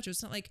on the couch.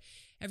 It's not like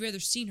every other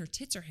scene her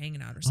tits are hanging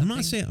out or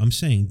something. I'm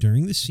saying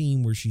during the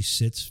scene where she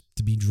sits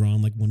to be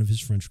drawn like one of his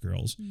French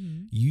girls,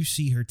 you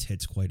see her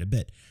tits quite a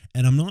bit.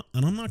 And I'm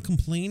not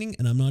complaining,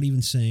 and I'm not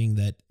even saying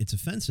that it's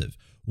offensive.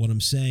 What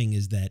I'm saying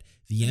is that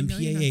the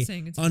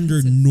MPAA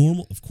under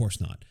normal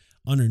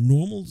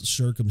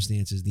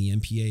circumstances, the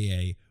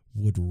MPAA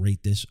would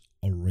rate this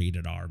a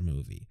rated R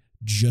movie.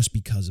 Just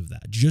because of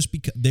that. Just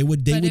because they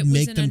would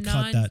make them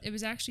cut that. It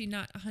was actually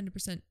not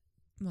 100%.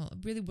 Well, it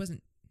really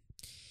wasn't.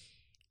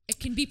 It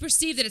can be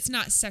perceived that it's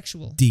not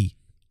sexual.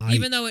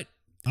 Even though it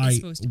is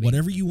supposed to be.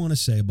 Whatever you want to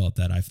say about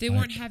that, they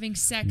weren't having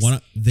sex.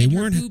 Her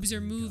boobs are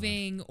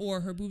moving, or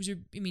her boobs are.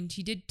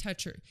 He did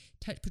touch her.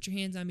 Put your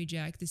hands on me,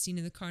 Jack. The scene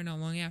in the car not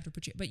long after.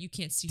 But you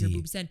can't see her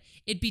boobs then.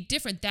 It'd be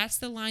different. That's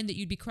the line that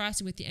you'd be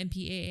crossing with the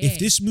MPAA. If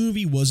this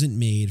movie wasn't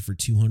made for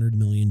 $200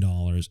 million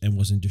and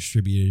wasn't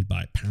distributed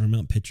by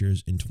Paramount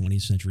Pictures and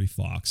 20th Century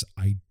Fox,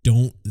 I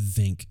don't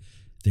think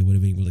they would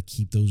have been able to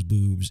keep those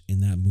boobs in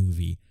that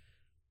movie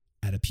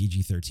at a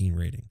PG-13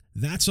 rating.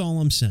 That's all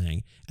I'm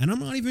saying. And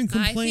I'm not even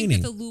complaining. I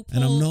think that the loophole...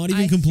 And I'm not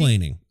even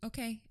complaining.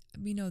 Okay,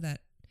 we know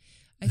that.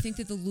 I think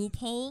that the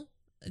loophole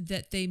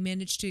that they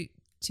managed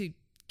to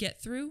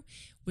get through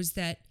was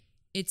that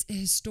it's a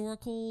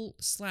historical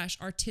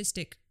 /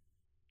 artistic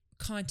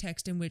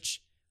context in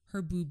which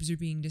her boobs are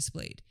being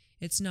displayed.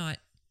 It's not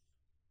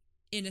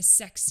in a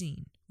sex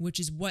scene, which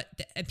is what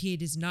the MPA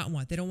does not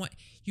want. They don't want,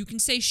 you can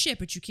say shit,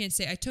 but you can't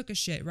say I took a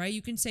shit, right?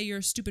 You can say you're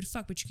a stupid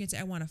fuck, but you can't say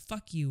I want to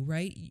fuck you,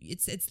 right?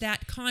 It's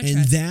that contrast.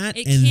 And that,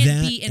 it and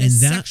can't that, be in and a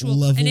that sexual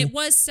level, and it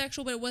was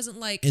sexual, but it wasn't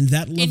like and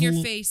that level, in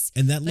your face.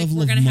 And that like level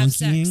we're of gonna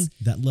monkeying, have sex.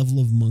 that level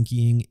of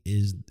monkeying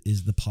is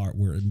the part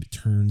where it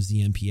turns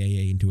the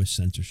MPAA into a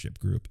censorship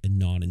group and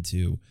not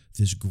into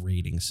this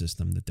grading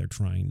system that they're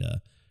trying to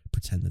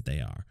pretend that they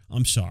are.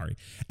 I'm sorry.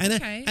 And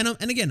okay.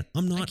 And again,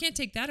 I'm not. I can't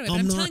take that away. But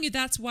I'm telling you,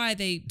 that's why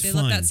they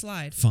let that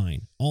slide.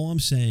 Fine. All I'm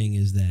saying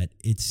is that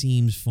it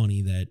seems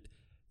funny that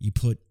you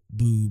put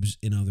boobs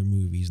in other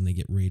movies and they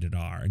get rated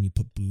R, and you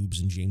put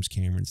boobs in James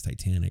Cameron's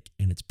Titanic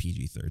and it's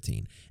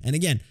PG-13. And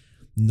again,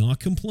 not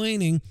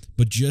complaining,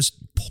 but just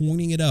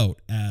pointing it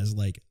out as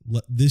like,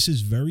 this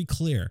is very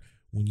clear.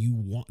 When you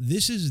want,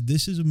 this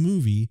is a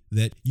movie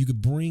that you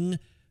could bring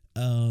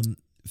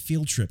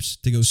field trips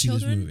to go see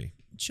this movie.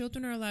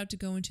 Children are allowed to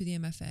go into the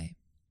MFA,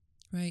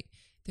 right?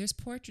 There's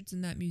portraits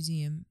in that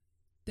museum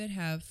that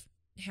have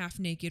half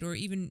naked or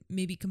even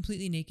maybe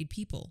completely naked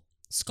people.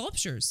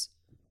 Sculptures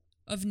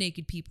of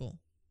naked people.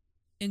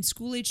 And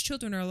school-age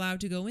children are allowed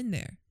to go in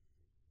there.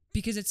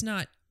 Because it's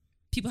not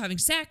people having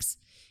sex.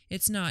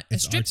 It's not a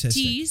strip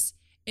tease.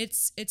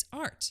 It's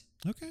art.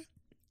 Okay.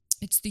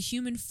 It's the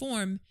human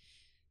form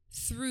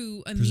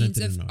through a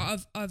Presented means in art.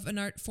 of an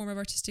art form of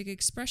artistic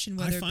expression,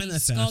 whether it find be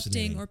that sculpting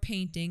fascinating. or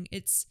painting.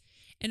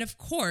 And of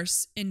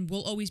course, and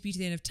will always be to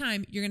the end of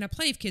time, you're gonna have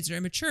plenty of kids that are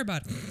immature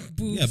about it.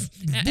 Boof.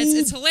 Yeah,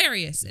 It's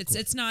hilarious.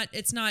 It's not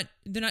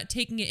they're not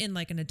taking it in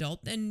like an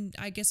adult. And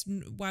I guess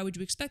why would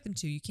you expect them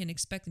to? You can't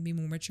expect them to be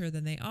more mature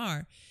than they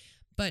are.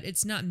 But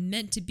it's not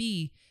meant to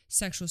be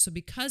sexual. So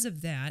because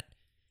of that,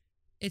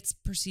 it's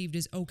perceived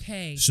as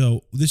okay.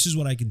 So this is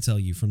what I can tell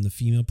you from the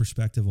female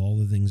perspective, all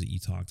the things that you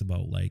talked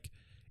about, like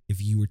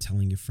if you were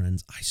telling your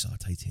friends, I saw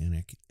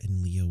Titanic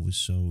and Leo was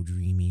so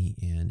dreamy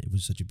and it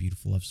was such a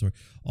beautiful love story,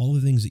 all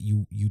the things that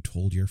you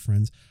told your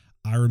friends,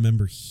 I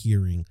remember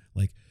hearing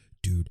like,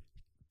 dude,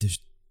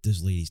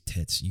 this lady's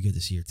tits, you get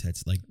to see her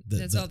tits. Like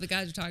that's all the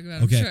guys are talking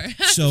about, okay. I'm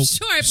sure. So, I'm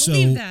sure, I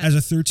believe that. As a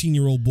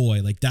 13-year-old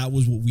boy, like that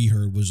was what we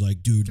heard was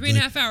like, dude,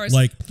 3.5 hours.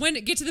 Like, when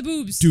get to the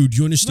boobs. Dude,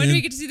 you understand? When do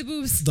we get to see the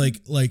boobs?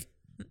 Like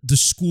the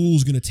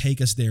school's gonna take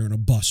us there in a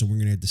bus, and we're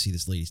gonna have to see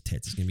this lady's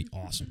tits. It's gonna be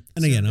awesome.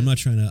 And again, I'm not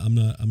trying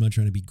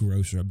to be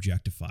gross or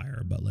objectify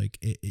her, but like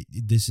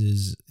this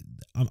is,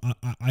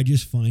 I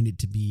just find it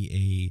to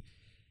be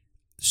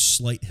a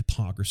slight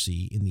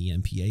hypocrisy in the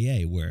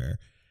MPAA where,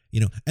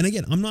 and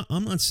again, I'm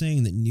not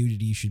saying that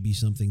nudity should be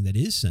something that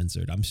is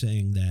censored. I'm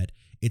saying that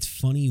it's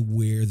funny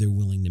where they're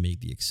willing to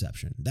make the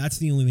exception. That's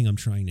the only thing I'm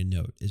trying to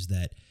note is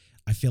that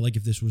I feel like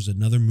if this was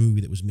another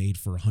movie that was made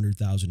for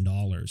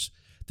 $100,000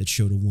 that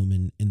showed a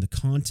woman in the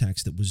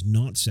context that was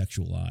not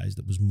sexualized,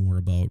 that was more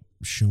about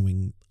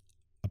showing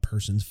a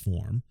person's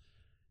form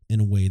in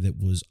a way that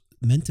was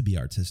meant to be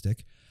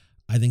artistic,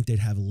 I think they'd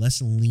have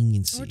less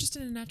leniency. Or just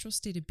in a natural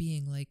state of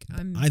being.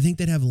 I think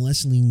they'd have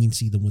less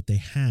leniency than what they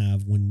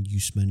have when you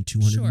spend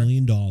 $200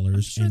 million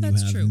sure and you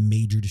have true.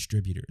 major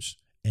distributors.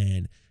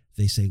 And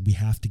they say, we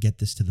have to get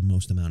this to the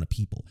most amount of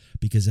people.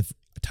 Because if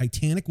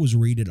Titanic was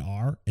rated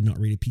R and not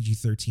rated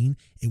PG-13,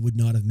 it would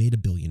not have made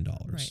 $1 billion.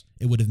 Right.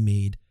 It would have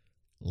made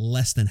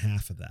less than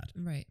half of that.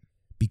 Right.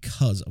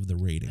 Because of the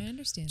rating. I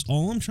understand. That's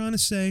all I'm trying to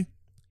say.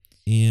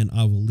 And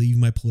I will leave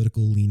my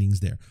political leanings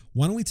there.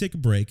 Why don't we take a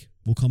break?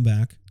 We'll come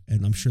back.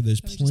 And I'm sure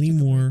there's plenty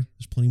more.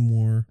 There's plenty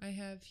more. I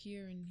have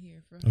here and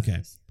here for highs.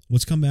 Okay.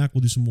 Let's come back.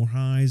 We'll do some more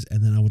highs.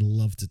 And then I would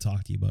love to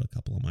talk to you about a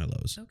couple of my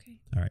lows. Okay.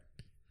 All right.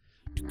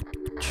 We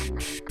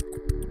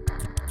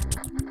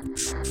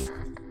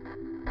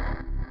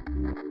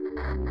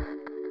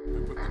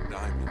put the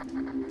diamond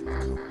in the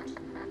coat.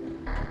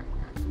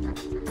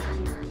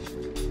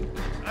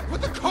 I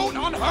put the coat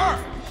on her!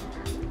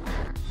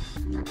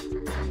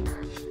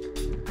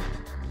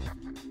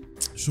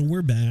 So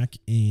we're back,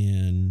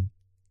 and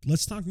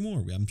let's talk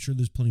more. I'm sure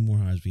there's plenty more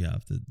highs we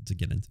have to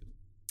get into.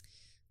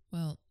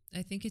 Well,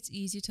 I think it's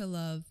easy to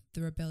love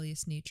the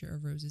rebellious nature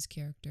of Rose's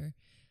character.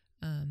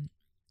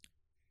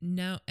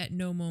 Now, at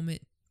no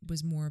moment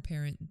was more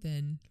apparent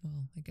than,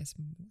 well, I guess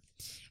I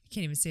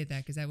can't even say that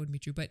because that wouldn't be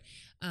true. But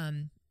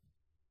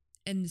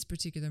in this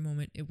particular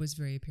moment, it was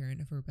very apparent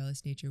of her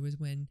rebellious nature was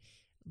when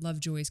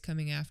Lovejoy's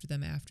coming after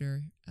them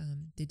after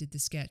they did the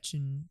sketch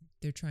and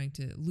they're trying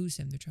to lose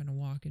him. They're trying to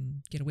walk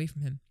and get away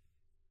from him.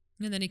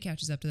 And then he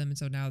catches up to them, and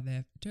so now they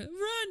have to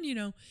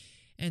run,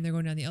 and they're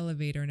going down the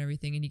elevator and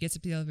everything, and he gets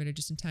up to the elevator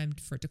just in time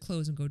for it to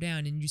close and go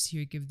down, and you see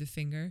her give the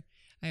finger.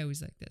 I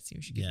always like that scene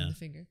where she gives him the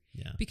finger.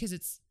 Yeah. Because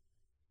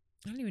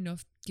I don't even know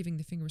if giving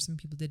the finger was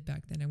something people did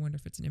back then. I wonder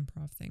if it's an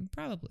improv thing.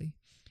 Probably.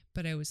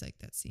 But I always like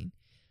that scene.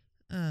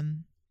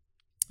 And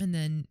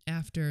then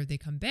after they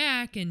come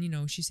back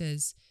and, she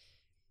says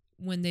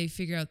when they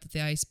figure out that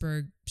the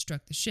iceberg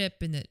struck the ship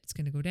and that it's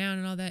going to go down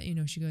and all that,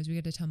 she goes, we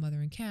got to tell Mother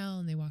and Cal,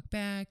 and they walk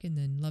back, and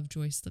then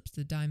Lovejoy slips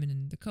the diamond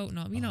in the coat and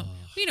all,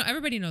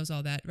 everybody knows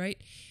all that,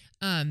 right?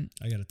 I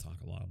got to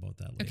talk a lot about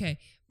that later. Okay.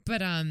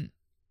 But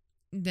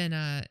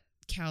then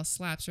Cal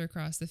slaps her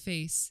across the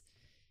face,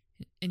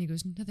 and he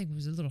goes, nothing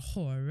was a little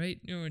whore, right?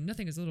 Or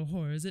nothing is a little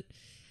whore, is it?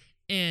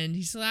 And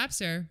he slaps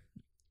her,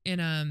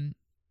 and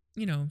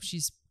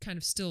she's kind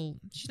of still,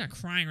 she's not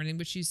crying or anything,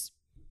 but she's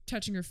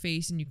touching her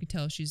face, and you can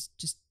tell she's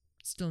just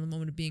still in the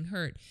moment of being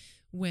hurt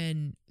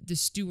when the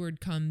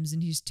steward comes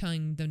and he's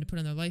telling them to put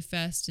on their life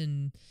vest,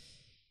 and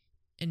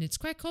it's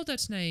quite cold out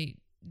tonight.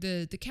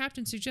 The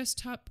captain suggests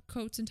top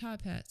hats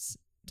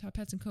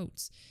and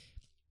coats.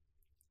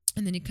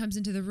 And then he comes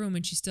into the room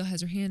and she still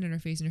has her hand on her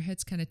face and her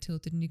head's kind of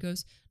tilted, and he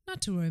goes,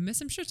 not to worry, miss,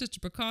 I'm sure it's just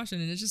a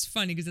precaution. And it's just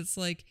funny because it's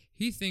like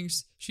he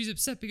thinks she's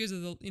upset because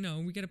of the,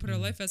 we got to put our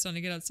life vest on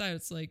to get outside.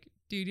 It's like,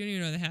 dude, you don't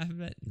even know the half of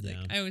it. It's like,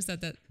 I always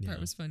thought that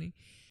part was funny.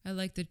 I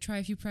like to try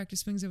a few practice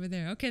swings over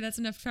there. Okay, that's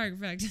enough target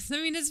practice. I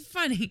mean, it's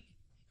funny.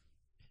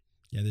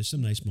 Yeah, there's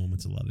some nice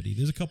moments of levity.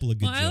 There's a couple of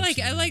good jokes.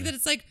 I like that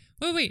it's like,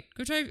 wait,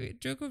 go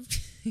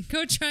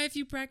try a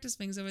few practice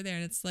swings over there.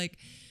 And it's like,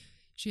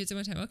 she hits it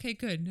one time. Okay,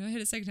 good. No, I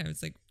hit it a second time.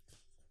 It's like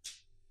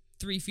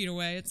 3 feet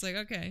away. It's like,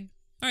 okay.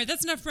 All right,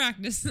 that's enough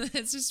practice.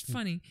 It's just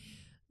funny.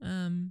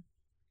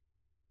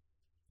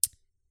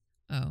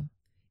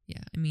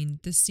 Yeah, I mean,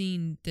 the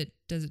scene that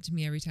does it to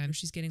me every time,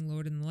 she's getting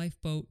lowered in the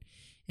lifeboat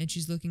and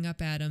she's looking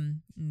up at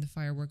him and the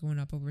firework going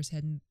up over his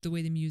head and the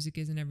way the music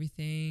is and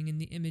everything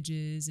and the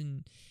images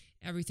and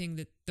everything,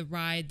 that the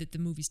ride that the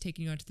movie's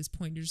taking you on to this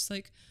point, you're just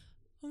like,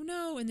 oh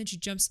no. And then she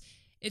jumps.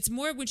 It's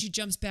more when she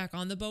jumps back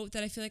on the boat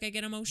that I feel like I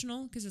get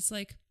emotional, because it's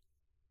like,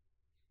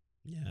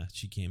 yeah,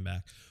 she came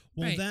back.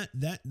 Well, right.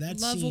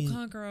 that love scene, will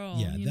conquer all.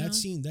 Yeah, you that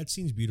know?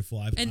 scene's beautiful.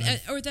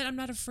 Or that I'm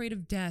not afraid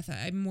of death.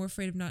 I'm more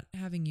afraid of not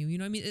having you. You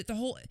know what I mean? The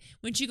whole,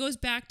 when she goes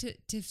back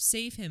to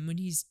save him, when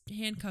he's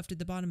handcuffed at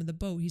the bottom of the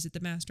boat, he's at the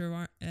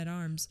master at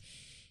arms.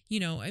 You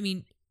know, I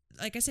mean,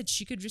 like I said,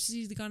 she could just as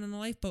easily gone on a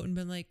lifeboat and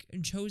been like,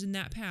 and chosen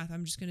that path.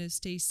 I'm just gonna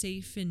stay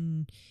safe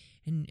and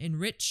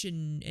rich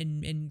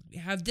and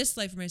have this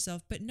life for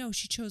myself. But no,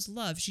 she chose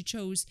love.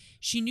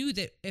 She knew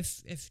that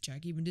if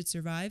Jack even did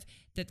survive,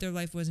 that their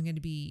life wasn't going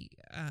to be,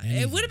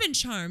 it would have been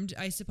charmed,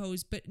 I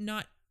suppose, but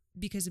not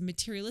because of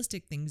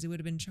materialistic things. It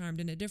would have been charmed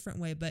in a different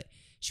way, but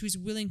she was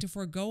willing to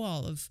forego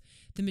all of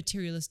the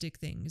materialistic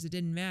things. It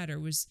didn't matter.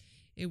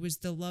 It was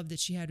the love that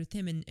she had with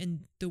him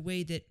and the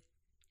way that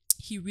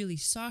he really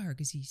saw her,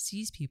 because he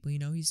sees people, you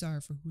know, he saw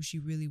her for who she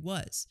really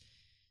was.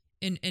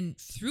 And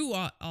through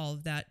all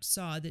of that,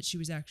 saw that she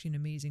was actually an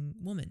amazing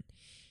woman.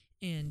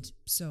 And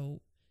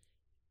so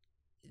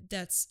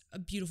that's a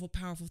beautiful,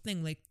 powerful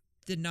thing. Like,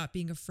 the not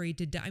being afraid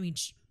to die. I mean,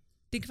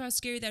 think of how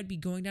scary that would be,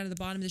 going down to the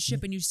bottom of the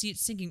ship and you see it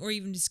sinking. Or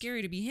even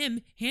scary to be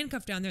him,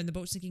 handcuffed down there in the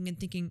boat sinking and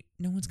thinking,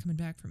 no one's coming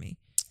back for me.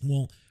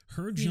 Well,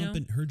 her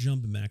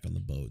jumping back on the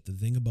boat, the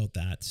thing about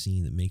that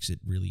scene that makes it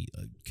really,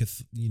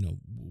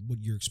 what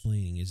you're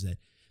explaining is that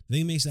the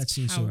thing that makes that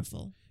scene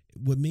powerful.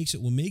 What makes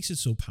it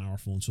so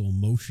powerful and so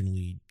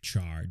emotionally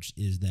charged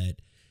is that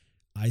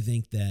I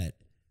think that,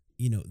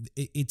 you know,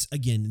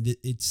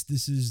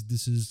 this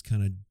is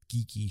kind of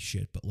geeky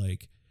shit, but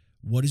like,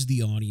 what does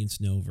the audience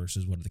know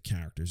versus what do the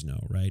characters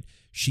know, right?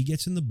 She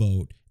gets in the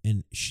boat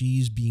and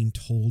she's being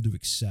told to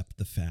accept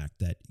the fact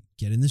that,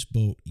 get in this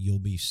boat, you'll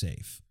be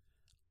safe.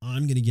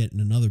 I'm going to get in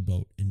another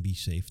boat and be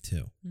safe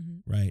too,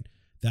 right?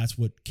 That's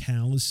what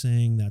Cal is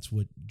saying. That's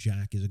what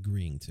Jack is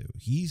agreeing to.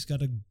 He's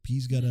got to.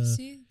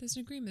 See, there's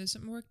an agreement. There's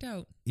something worked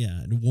out.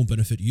 Yeah, and it won't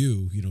benefit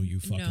you. You know,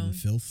 you fucking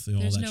filth and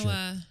all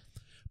that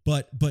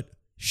shit. But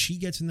she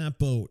gets in that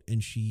boat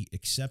and she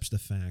accepts the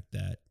fact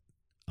that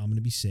I'm going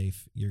to be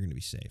safe. You're going to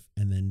be safe.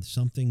 And then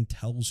something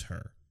tells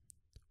her,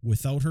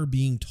 without her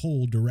being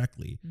told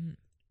directly,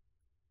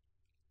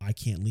 I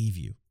can't leave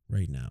you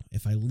right now.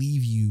 If I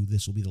leave you,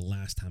 this will be the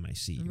last time I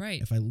see you.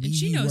 Right. If I leave and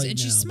she you knows, right and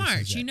now, she's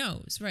smart. She it.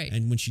 knows, right?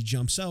 And when she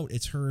jumps out,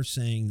 it's her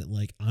saying that,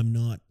 like, I'm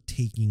not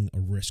taking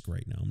a risk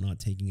right now. I'm not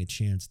taking a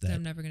chance that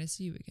I'm never going to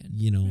see you again.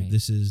 You know, right.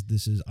 this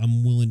is.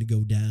 I'm willing to go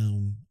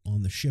down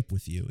on the ship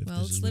with you. If well,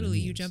 this it's is literally what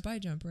it you means. jump, I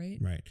jump, right?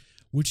 Right.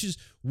 Which is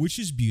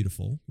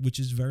beautiful. Which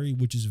is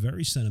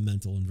very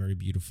sentimental and very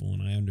beautiful.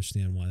 And I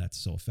understand why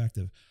that's so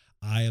effective.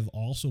 I have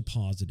also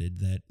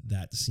posited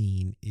that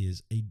scene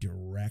is a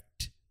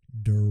direct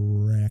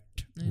rip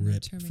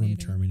from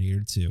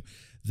Terminator 2.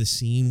 The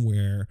scene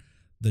where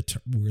the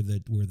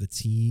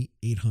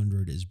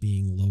T-800 is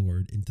being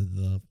lowered into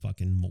the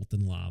fucking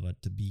molten lava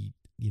to be,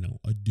 you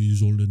know, a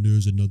diesel, and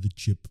there's another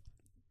chip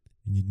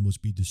and it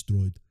must be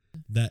destroyed.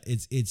 That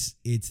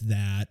it's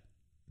that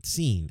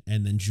scene.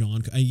 And then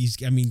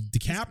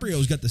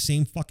DiCaprio's got the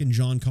same fucking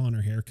John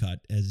Connor haircut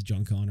as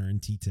John Connor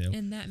in T2.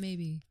 And that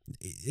maybe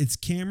It's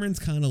Cameron's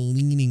kind of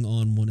leaning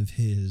on one of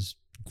his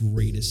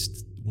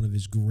greatest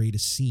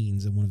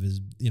scenes, and one of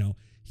his, you know,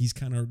 he's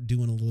kind of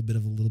doing a little bit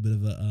of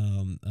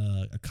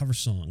a cover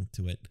song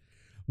to it,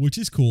 which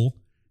is cool.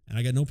 And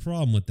I got no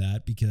problem with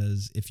that,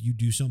 because if you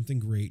do something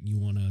great and you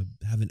want to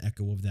have an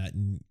echo of that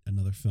in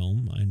another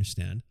film, I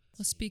understand.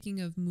 Well,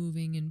 speaking of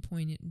moving and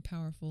poignant and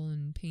powerful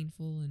and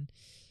painful,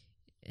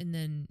 and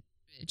then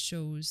it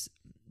shows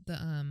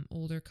the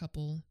older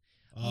couple.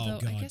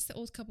 Although God. I guess the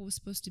old couple was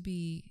supposed to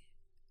be,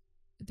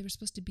 I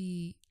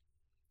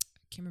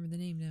can't remember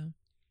the name now.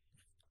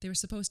 They were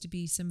supposed to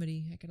be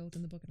somebody. I could look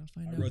in the book and I'll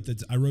find out.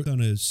 I wrote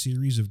down a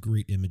series of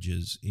great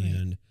images,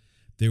 and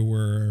there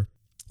were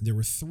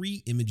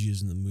 3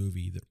 images in the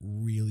movie that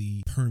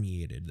really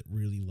permeated, that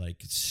really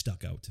like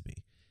stuck out to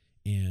me.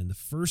 And the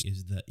first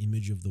is the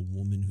image of the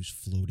woman who's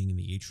floating in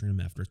the atrium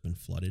after it's been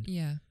flooded.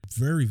 Yeah.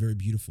 Very, very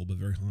beautiful, but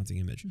very haunting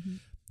image. Mm-hmm.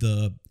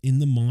 In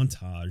the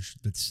montage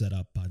that's set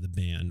up by the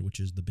band, which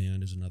is, the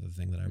band is another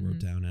thing that I wrote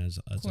down as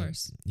of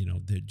course.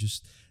 They're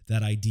just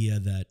that idea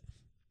that.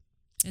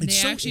 And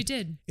they actually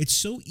did. It's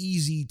so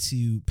easy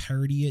to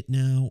parody it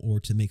now or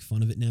to make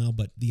fun of it now,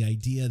 but the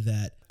idea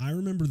that, I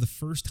remember the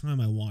first time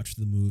I watched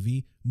the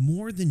movie,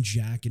 more than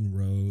Jack and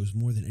Rose,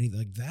 more than anything,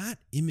 like that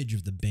image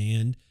of the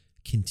band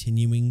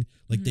continuing,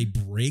 like they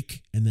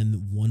break and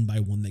then one by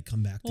one they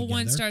come back together.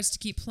 One starts to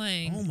keep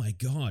playing. Oh my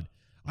God.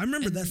 I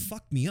remember that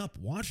fucked me up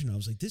watching it. I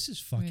was like, this is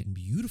fucking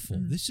beautiful.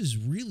 This is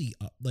really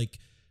like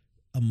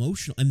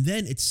emotional. And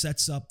then it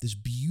sets up this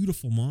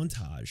beautiful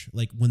montage,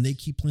 like when they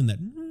keep playing that,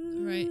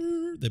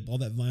 all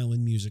that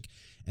violin music,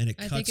 and it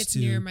cuts to, I think it's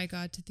Near My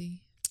God to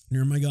Thee.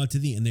 Near My God to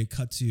Thee. And they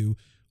cut to,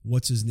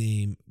 what's his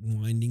name,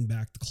 winding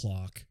back the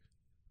clock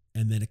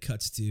and then it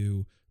cuts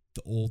to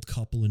the old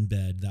couple in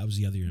bed. That was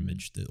the other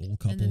image. The old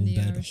couple then in the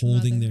bed Irish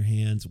holding mother. their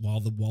hands while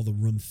the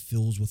room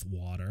fills with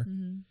water.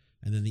 And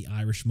then the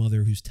Irish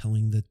mother who's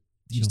telling the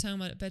She's telling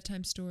about a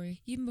bedtime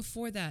story. Even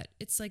before that,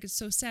 it's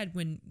so sad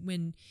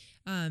when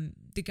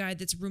the guy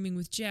that's rooming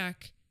with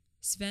Jack,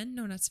 Sven?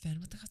 No, not Sven.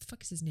 What the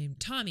fuck is his name?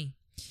 Tommy.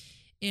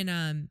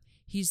 And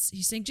he's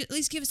saying, at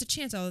least give us a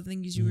chance, all the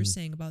things you were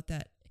saying about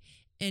that.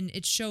 And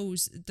it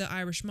shows the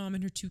Irish mom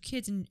and her 2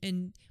 kids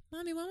and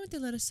Mommy, why won't they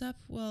let us up?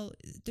 Well,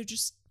 they're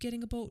just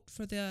getting a boat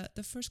for the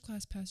first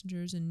class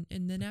passengers and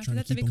then after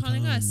that they'll be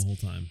calling us. The whole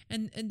time.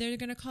 And they're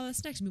gonna call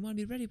us next and we want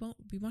to be ready,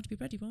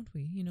 won't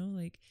we? You know,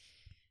 like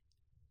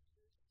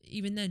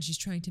even then she's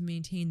trying to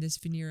maintain this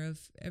veneer of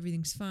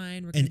everything's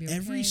fine, we're gonna be okay.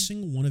 And every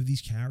single one of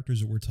these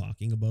characters that we're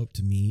talking about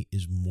to me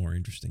is more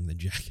interesting than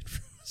Jack and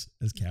Rose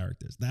as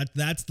characters.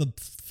 That's the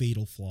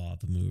fatal flaw of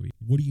the movie.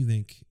 What do you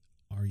think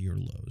are your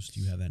lows? Do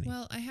you have any?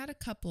 Well, I had a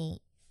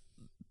couple.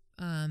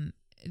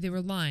 There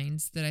were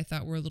lines that I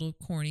thought were a little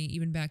corny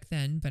even back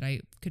then, but I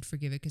could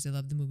forgive it because I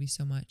love the movie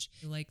so much.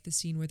 Like the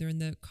scene where they're in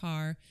the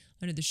car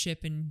under the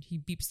ship and he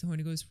beeps the horn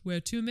and goes, "Where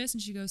to, miss?"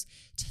 And she goes,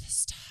 "To the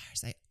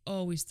stars." I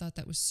always thought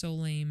that was so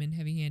lame and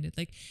heavy-handed.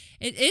 Like,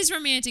 it is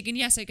romantic, and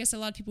yes, I guess a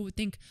lot of people would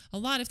think a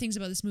lot of things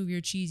about this movie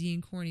are cheesy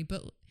and corny,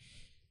 but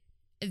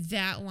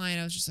that line,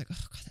 I was just like,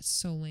 oh God, that's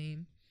so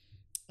lame.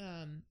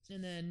 And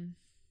then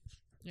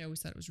I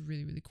always thought it was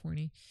really, really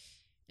corny.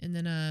 And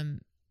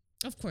then,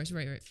 of course,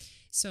 right.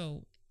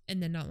 So,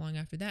 and then not long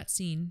after that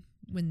scene,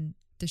 when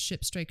the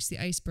ship strikes the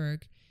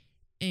iceberg,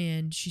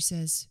 and she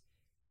says,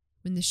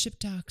 "When the ship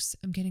docks,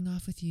 I'm getting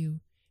off with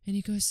you." And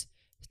he goes,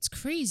 "It's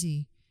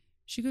crazy."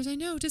 She goes, "I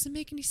know, it doesn't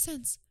make any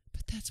sense,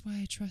 but that's why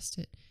I trust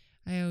it."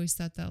 I always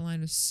thought that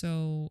line was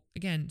so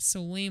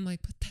lame,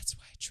 like, but that's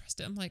why I trust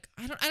it. I'm like,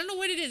 I don't know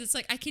what it is. It's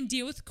like, I can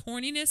deal with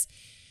corniness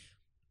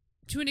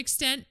to an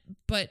extent,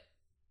 but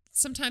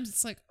sometimes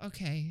it's like,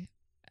 okay,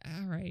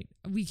 all right,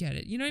 we get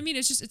it. You know what I mean?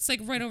 It's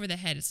like right over the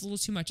head. It's a little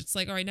too much. It's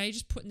like, all right, now you're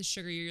just putting the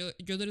sugar. You're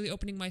literally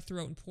opening my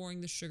throat and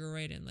pouring the sugar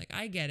right in. Like,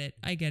 I get it.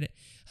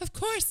 Of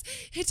course,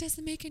 it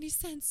doesn't make any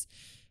sense.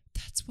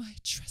 That's why I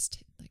trust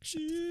it. Like,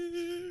 shut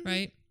the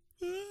right?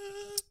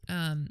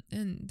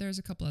 And there's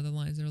a couple other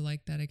lines that are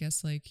like that, I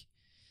guess, like,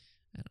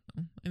 I don't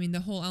know. I mean,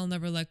 the whole "I'll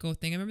never let go"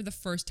 thing. I remember the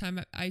first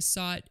time I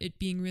saw it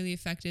being really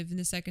effective, and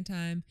the second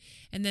time.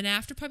 And then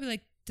after probably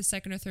like the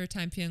second or third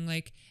time, feeling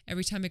like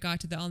every time it got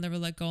to the "I'll never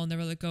let go,"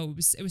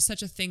 it was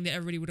such a thing that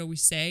everybody would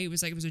always say. It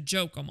was like, it was a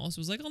joke almost.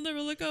 It was like, "I'll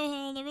never let go,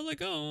 I'll never let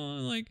go."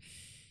 Like,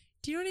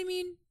 do you know what I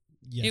mean?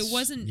 Yes. It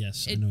wasn't.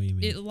 Yes, I know what you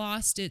mean. It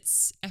lost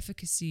its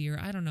efficacy, or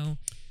I don't know.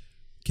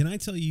 Can I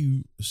tell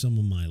you some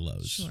of my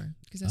lows? Sure,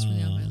 because that's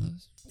really all my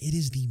lows. It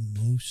is the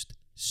most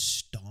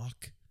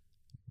stock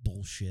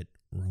bullshit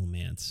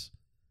romance.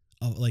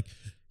 Like,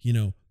 you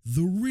know,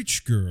 the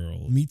rich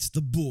girl meets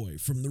the boy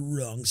from the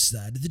wrong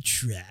side of the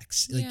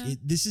tracks. Like, Yeah.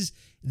 this is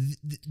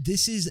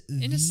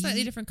In a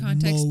slightly different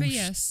context, but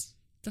yes,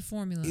 the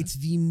formula. It's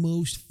the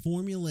most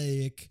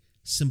formulaic,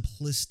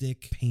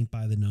 simplistic, paint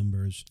by the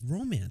numbers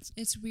romance.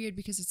 It's weird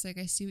because it's like,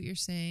 I see what you're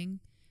saying,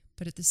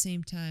 but at the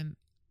same time,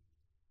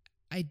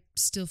 I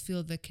still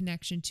feel the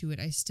connection to it.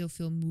 I still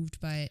feel moved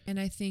by it. And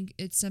I think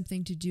it's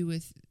something to do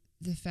with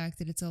the fact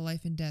that it's a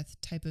life and death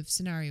type of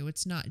scenario.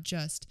 It's not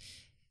just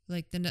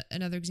like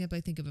another example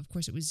I think of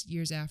course, it was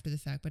years after the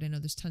fact, but I know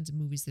there's tons of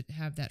movies that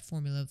have that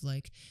formula of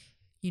like,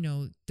 you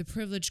know, the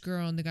privileged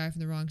girl and the guy from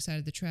the wrong side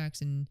of the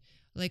tracks, and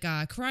like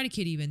Karate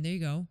Kid even. There you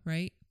go,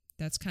 right?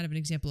 That's kind of an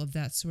example of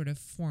that sort of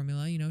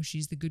formula. You know,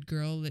 she's the good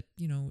girl that,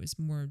 you know, is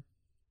more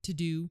to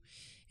do,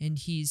 and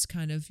he's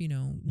kind of, you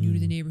know, new to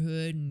the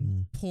neighborhood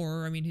and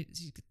poor. I mean,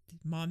 his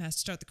mom has to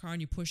start the car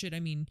and you push it. I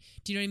mean,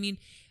 do you know what I mean?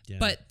 Yeah.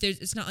 But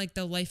it's not like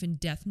the life and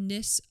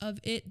deathness of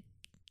it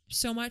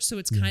so much. So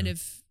it's kind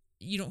of,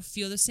 you don't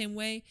feel the same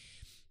way.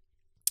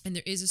 And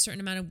there is a certain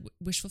amount of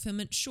wish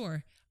fulfillment.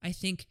 Sure. I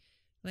think,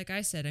 like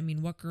I said, I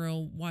mean, what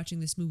girl watching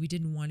this movie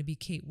didn't want to be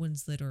Kate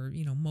Winslet, or,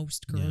 you know,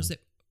 most girls that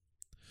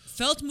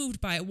felt moved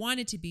by it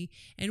wanted to be,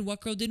 and what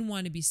girl didn't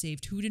want to be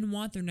saved? Who didn't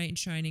want their knight in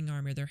shining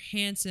armor, their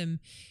handsome,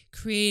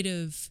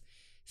 creative,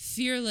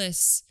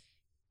 fearless,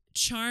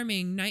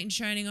 charming knight in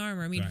shining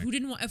armor? I mean, who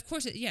didn't want? Of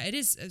course, it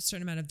is a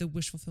certain amount of the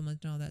wish fulfillment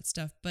and all that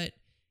stuff, but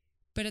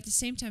at the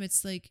same time,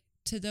 it's like,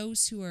 to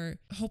those who are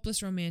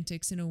hopeless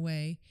romantics in a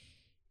way,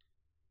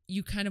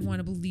 you kind of want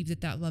to believe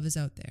that love is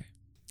out there.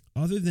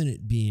 Other than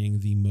it being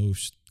the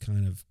most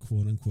kind of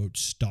quote unquote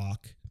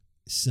stock,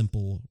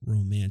 simple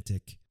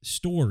romantic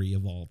story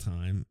of all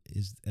time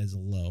is as a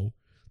low.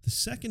 The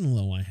second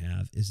low I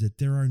have is that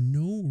there are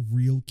no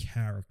real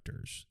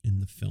characters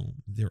in the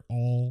film. They're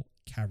all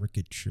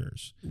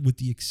caricatures, with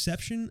the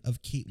exception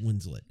of Kate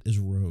Winslet as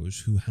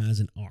Rose, who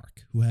has an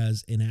arc, who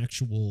has an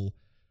actual,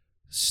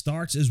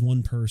 starts as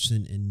one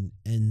person and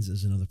ends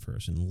as another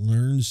person,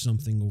 learns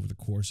something over the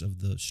course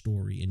of the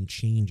story and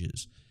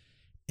changes.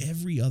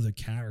 Every other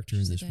character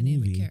in this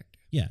movie,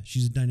 yeah,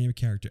 she's a dynamic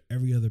character.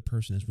 Every other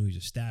person in this movie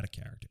is a static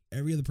character.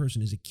 Every other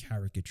person is a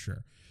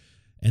caricature.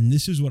 And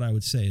this is what I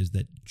would say, is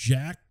that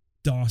Jack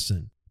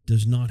Dawson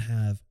does not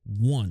have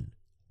one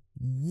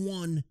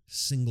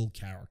single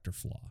character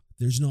flaw.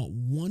 There's not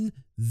one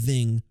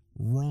thing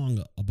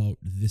wrong about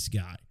this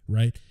guy,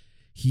 right?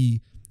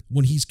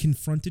 When he's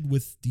confronted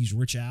with these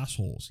rich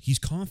assholes, he's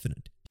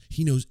confident.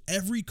 He knows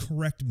every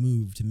correct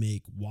move to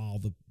make while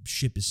the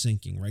ship is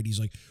sinking, right? He's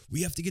like,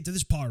 we have to get to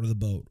this part of the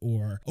boat.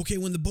 Or, okay,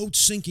 when the boat's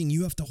sinking,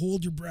 you have to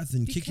hold your breath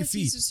and kick your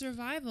feet. Because he's a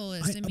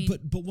survivalist.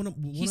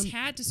 He's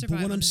had to survive.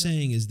 But what I'm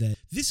saying is that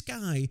this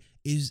guy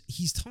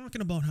he's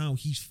talking about how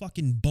he's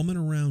fucking bumming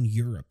around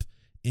Europe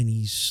and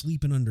he's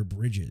sleeping under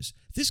bridges.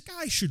 This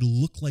guy should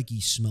look like he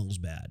smells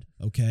bad,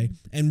 okay?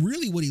 And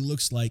really what he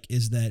looks like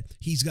is that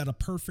he's got a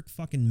perfect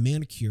fucking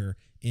manicure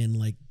and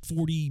like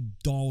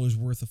 $40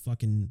 worth of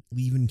fucking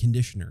leave-in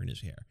conditioner in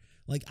his hair.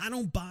 Like, I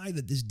don't buy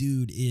that this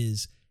dude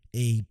is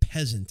a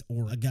peasant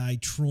or a guy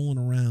trolling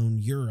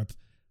around Europe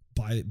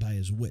by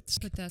his wits.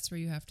 But that's where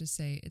you have to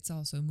say it's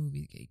also a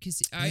movie.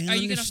 Because are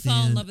you going to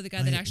fall in love with a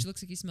guy that actually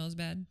looks like he smells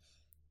bad?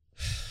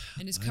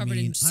 And is covered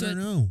in soot? I don't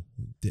know.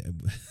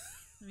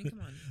 I mean, come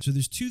on. So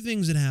there's two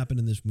things that happen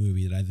in this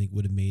movie that I think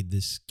would have made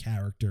this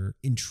character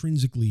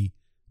intrinsically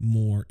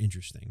more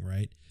interesting,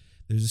 right?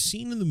 There's a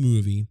scene in the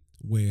movie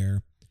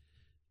where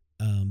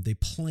they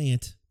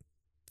plant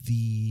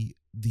the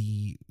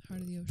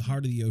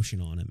heart of the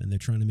ocean on him, and they're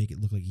trying to make it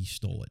look like he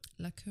stole it.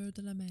 La Coeur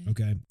de la Mer.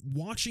 Okay.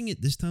 Watching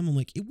it this time, I'm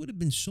like, it would have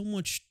been so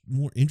much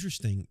more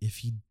interesting if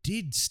he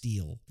did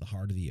steal the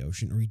heart of the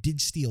ocean, or he did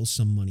steal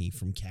some money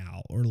from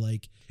Cal, or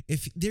like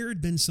if there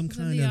had been some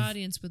kind of... the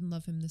audience wouldn't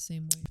love him the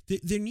same way.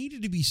 There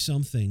needed to be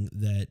something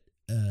that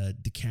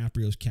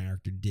DiCaprio's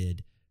character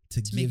did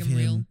to give make him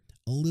real.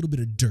 A little bit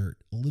of dirt,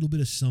 a little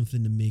bit of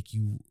something to make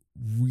you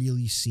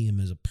really see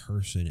him as a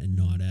person and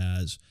not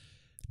as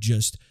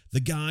just the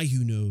guy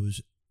who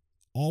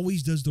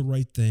always does the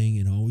right thing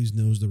and always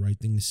knows the right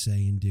thing to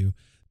say and do.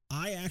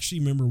 I actually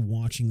remember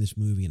watching this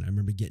movie, and I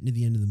remember getting to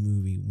the end of the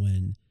movie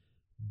when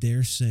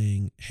they're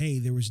saying, hey,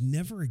 there was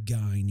never a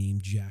guy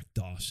named Jack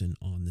Dawson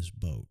on this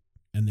boat.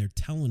 And they're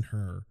telling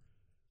her,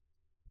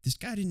 this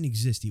guy didn't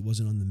exist. He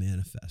wasn't on the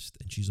manifest.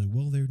 And she's like,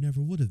 well, there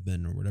never would have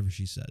been, or whatever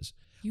she says.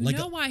 You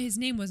know why his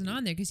name wasn't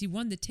on there, because he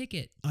won the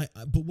ticket.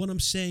 But what I'm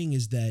saying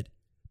is that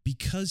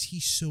because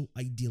he's so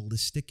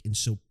idealistic and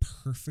so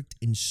perfect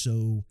and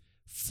so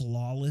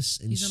flawless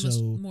and he's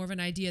almost more of an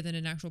idea than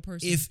an actual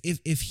person.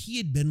 If he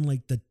had been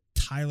like the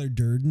Tyler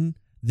Durden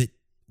that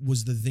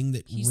was the thing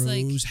that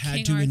Rose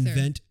had to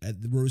invent,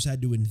 Rose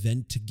had to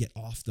invent to get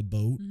off the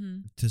boat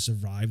to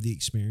survive the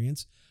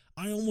experience,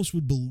 I almost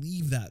would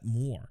believe that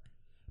more,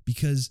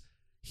 because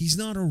he's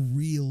not a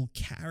real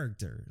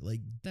character. Like,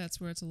 that's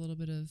where it's a little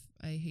bit of,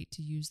 I hate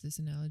to use this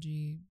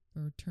analogy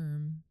or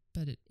term,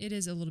 but it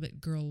is a little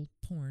bit girl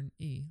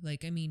porn-y.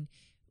 Like, I mean,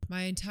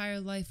 my entire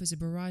life was a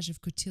barrage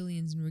of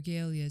cotillions and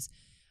regalias.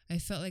 I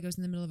felt like I was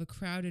in the middle of a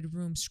crowded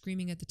room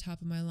screaming at the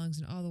top of my lungs,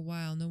 and all the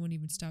while, no one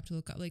even stopped to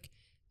look up. Like,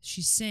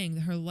 she's saying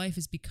that her life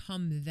has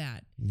become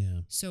that.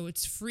 Yeah. So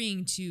it's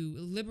freeing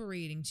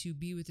liberating to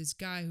be with this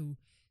guy who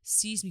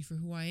sees me for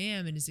who I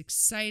am and is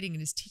exciting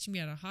and is teaching me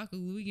how to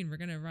hockaloogie, and we're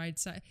going to ride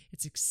side.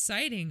 It's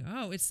exciting.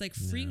 Oh, it's like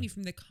freeing me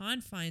from the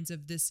confines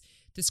of this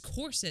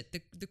corset,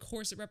 the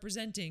corset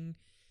representing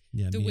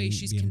the way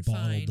she's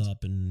confined. Bottled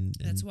up and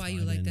that's why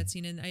you like that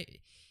scene. And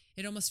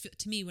it almost,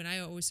 to me, when I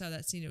always saw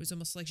that scene, it was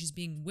almost like she's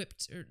being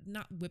whipped, or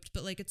not whipped,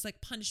 but like it's like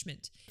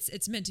punishment.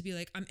 It's meant to be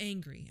like, I'm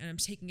angry and I'm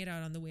taking it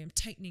out on the way I'm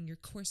tightening your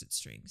corset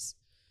strings.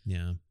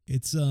 Yeah,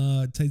 it's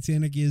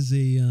Titanic is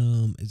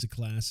a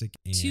classic.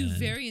 And 2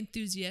 very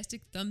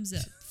enthusiastic thumbs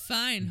up.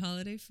 Fine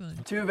holiday fun.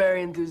 2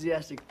 very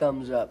enthusiastic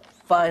thumbs up.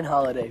 Fine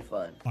holiday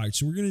fun. All right,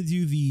 so we're gonna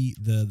do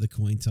the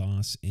coin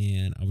toss,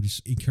 and I would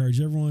just encourage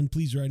everyone,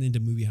 please write into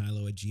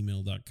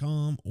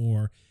moviehighlow@gmail.com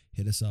or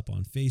hit us up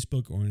on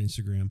Facebook or on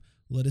Instagram.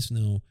 Let us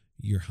know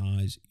your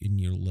highs and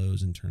your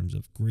lows in terms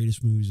of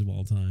greatest movies of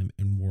all time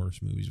and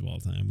worst movies of all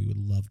time. We would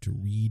love to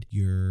read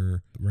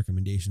your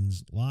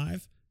recommendations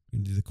live. We're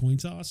going to do the coin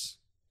toss.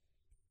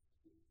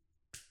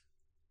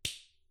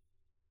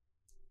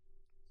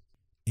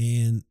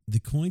 And the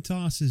coin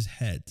toss is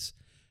heads.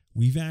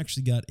 We've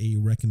actually got a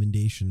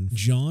recommendation.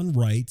 John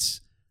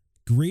writes,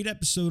 great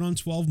episode on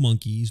 12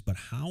 Monkeys, but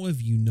how have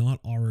you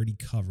not already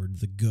covered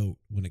the GOAT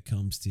when it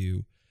comes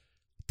to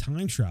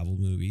time travel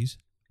movies?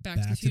 Back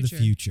to the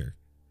Future.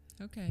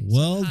 Okay.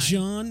 Well,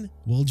 John,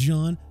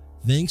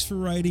 thanks for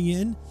writing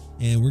in,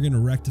 and we're going to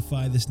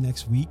rectify this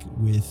next week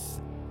with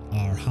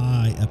our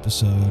high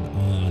episode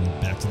on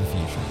Back to the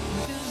Future.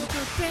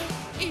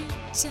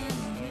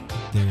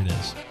 There it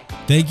is.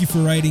 Thank you for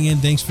writing in.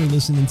 Thanks for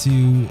listening to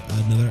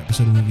another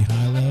episode of Movie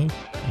High Low.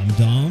 I'm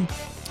Dom.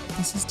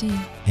 This is Dee.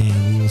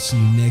 And we will see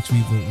you next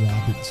week with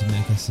Robert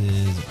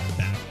Zemeckis'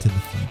 Back to the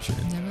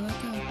Future. Never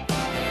let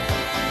go.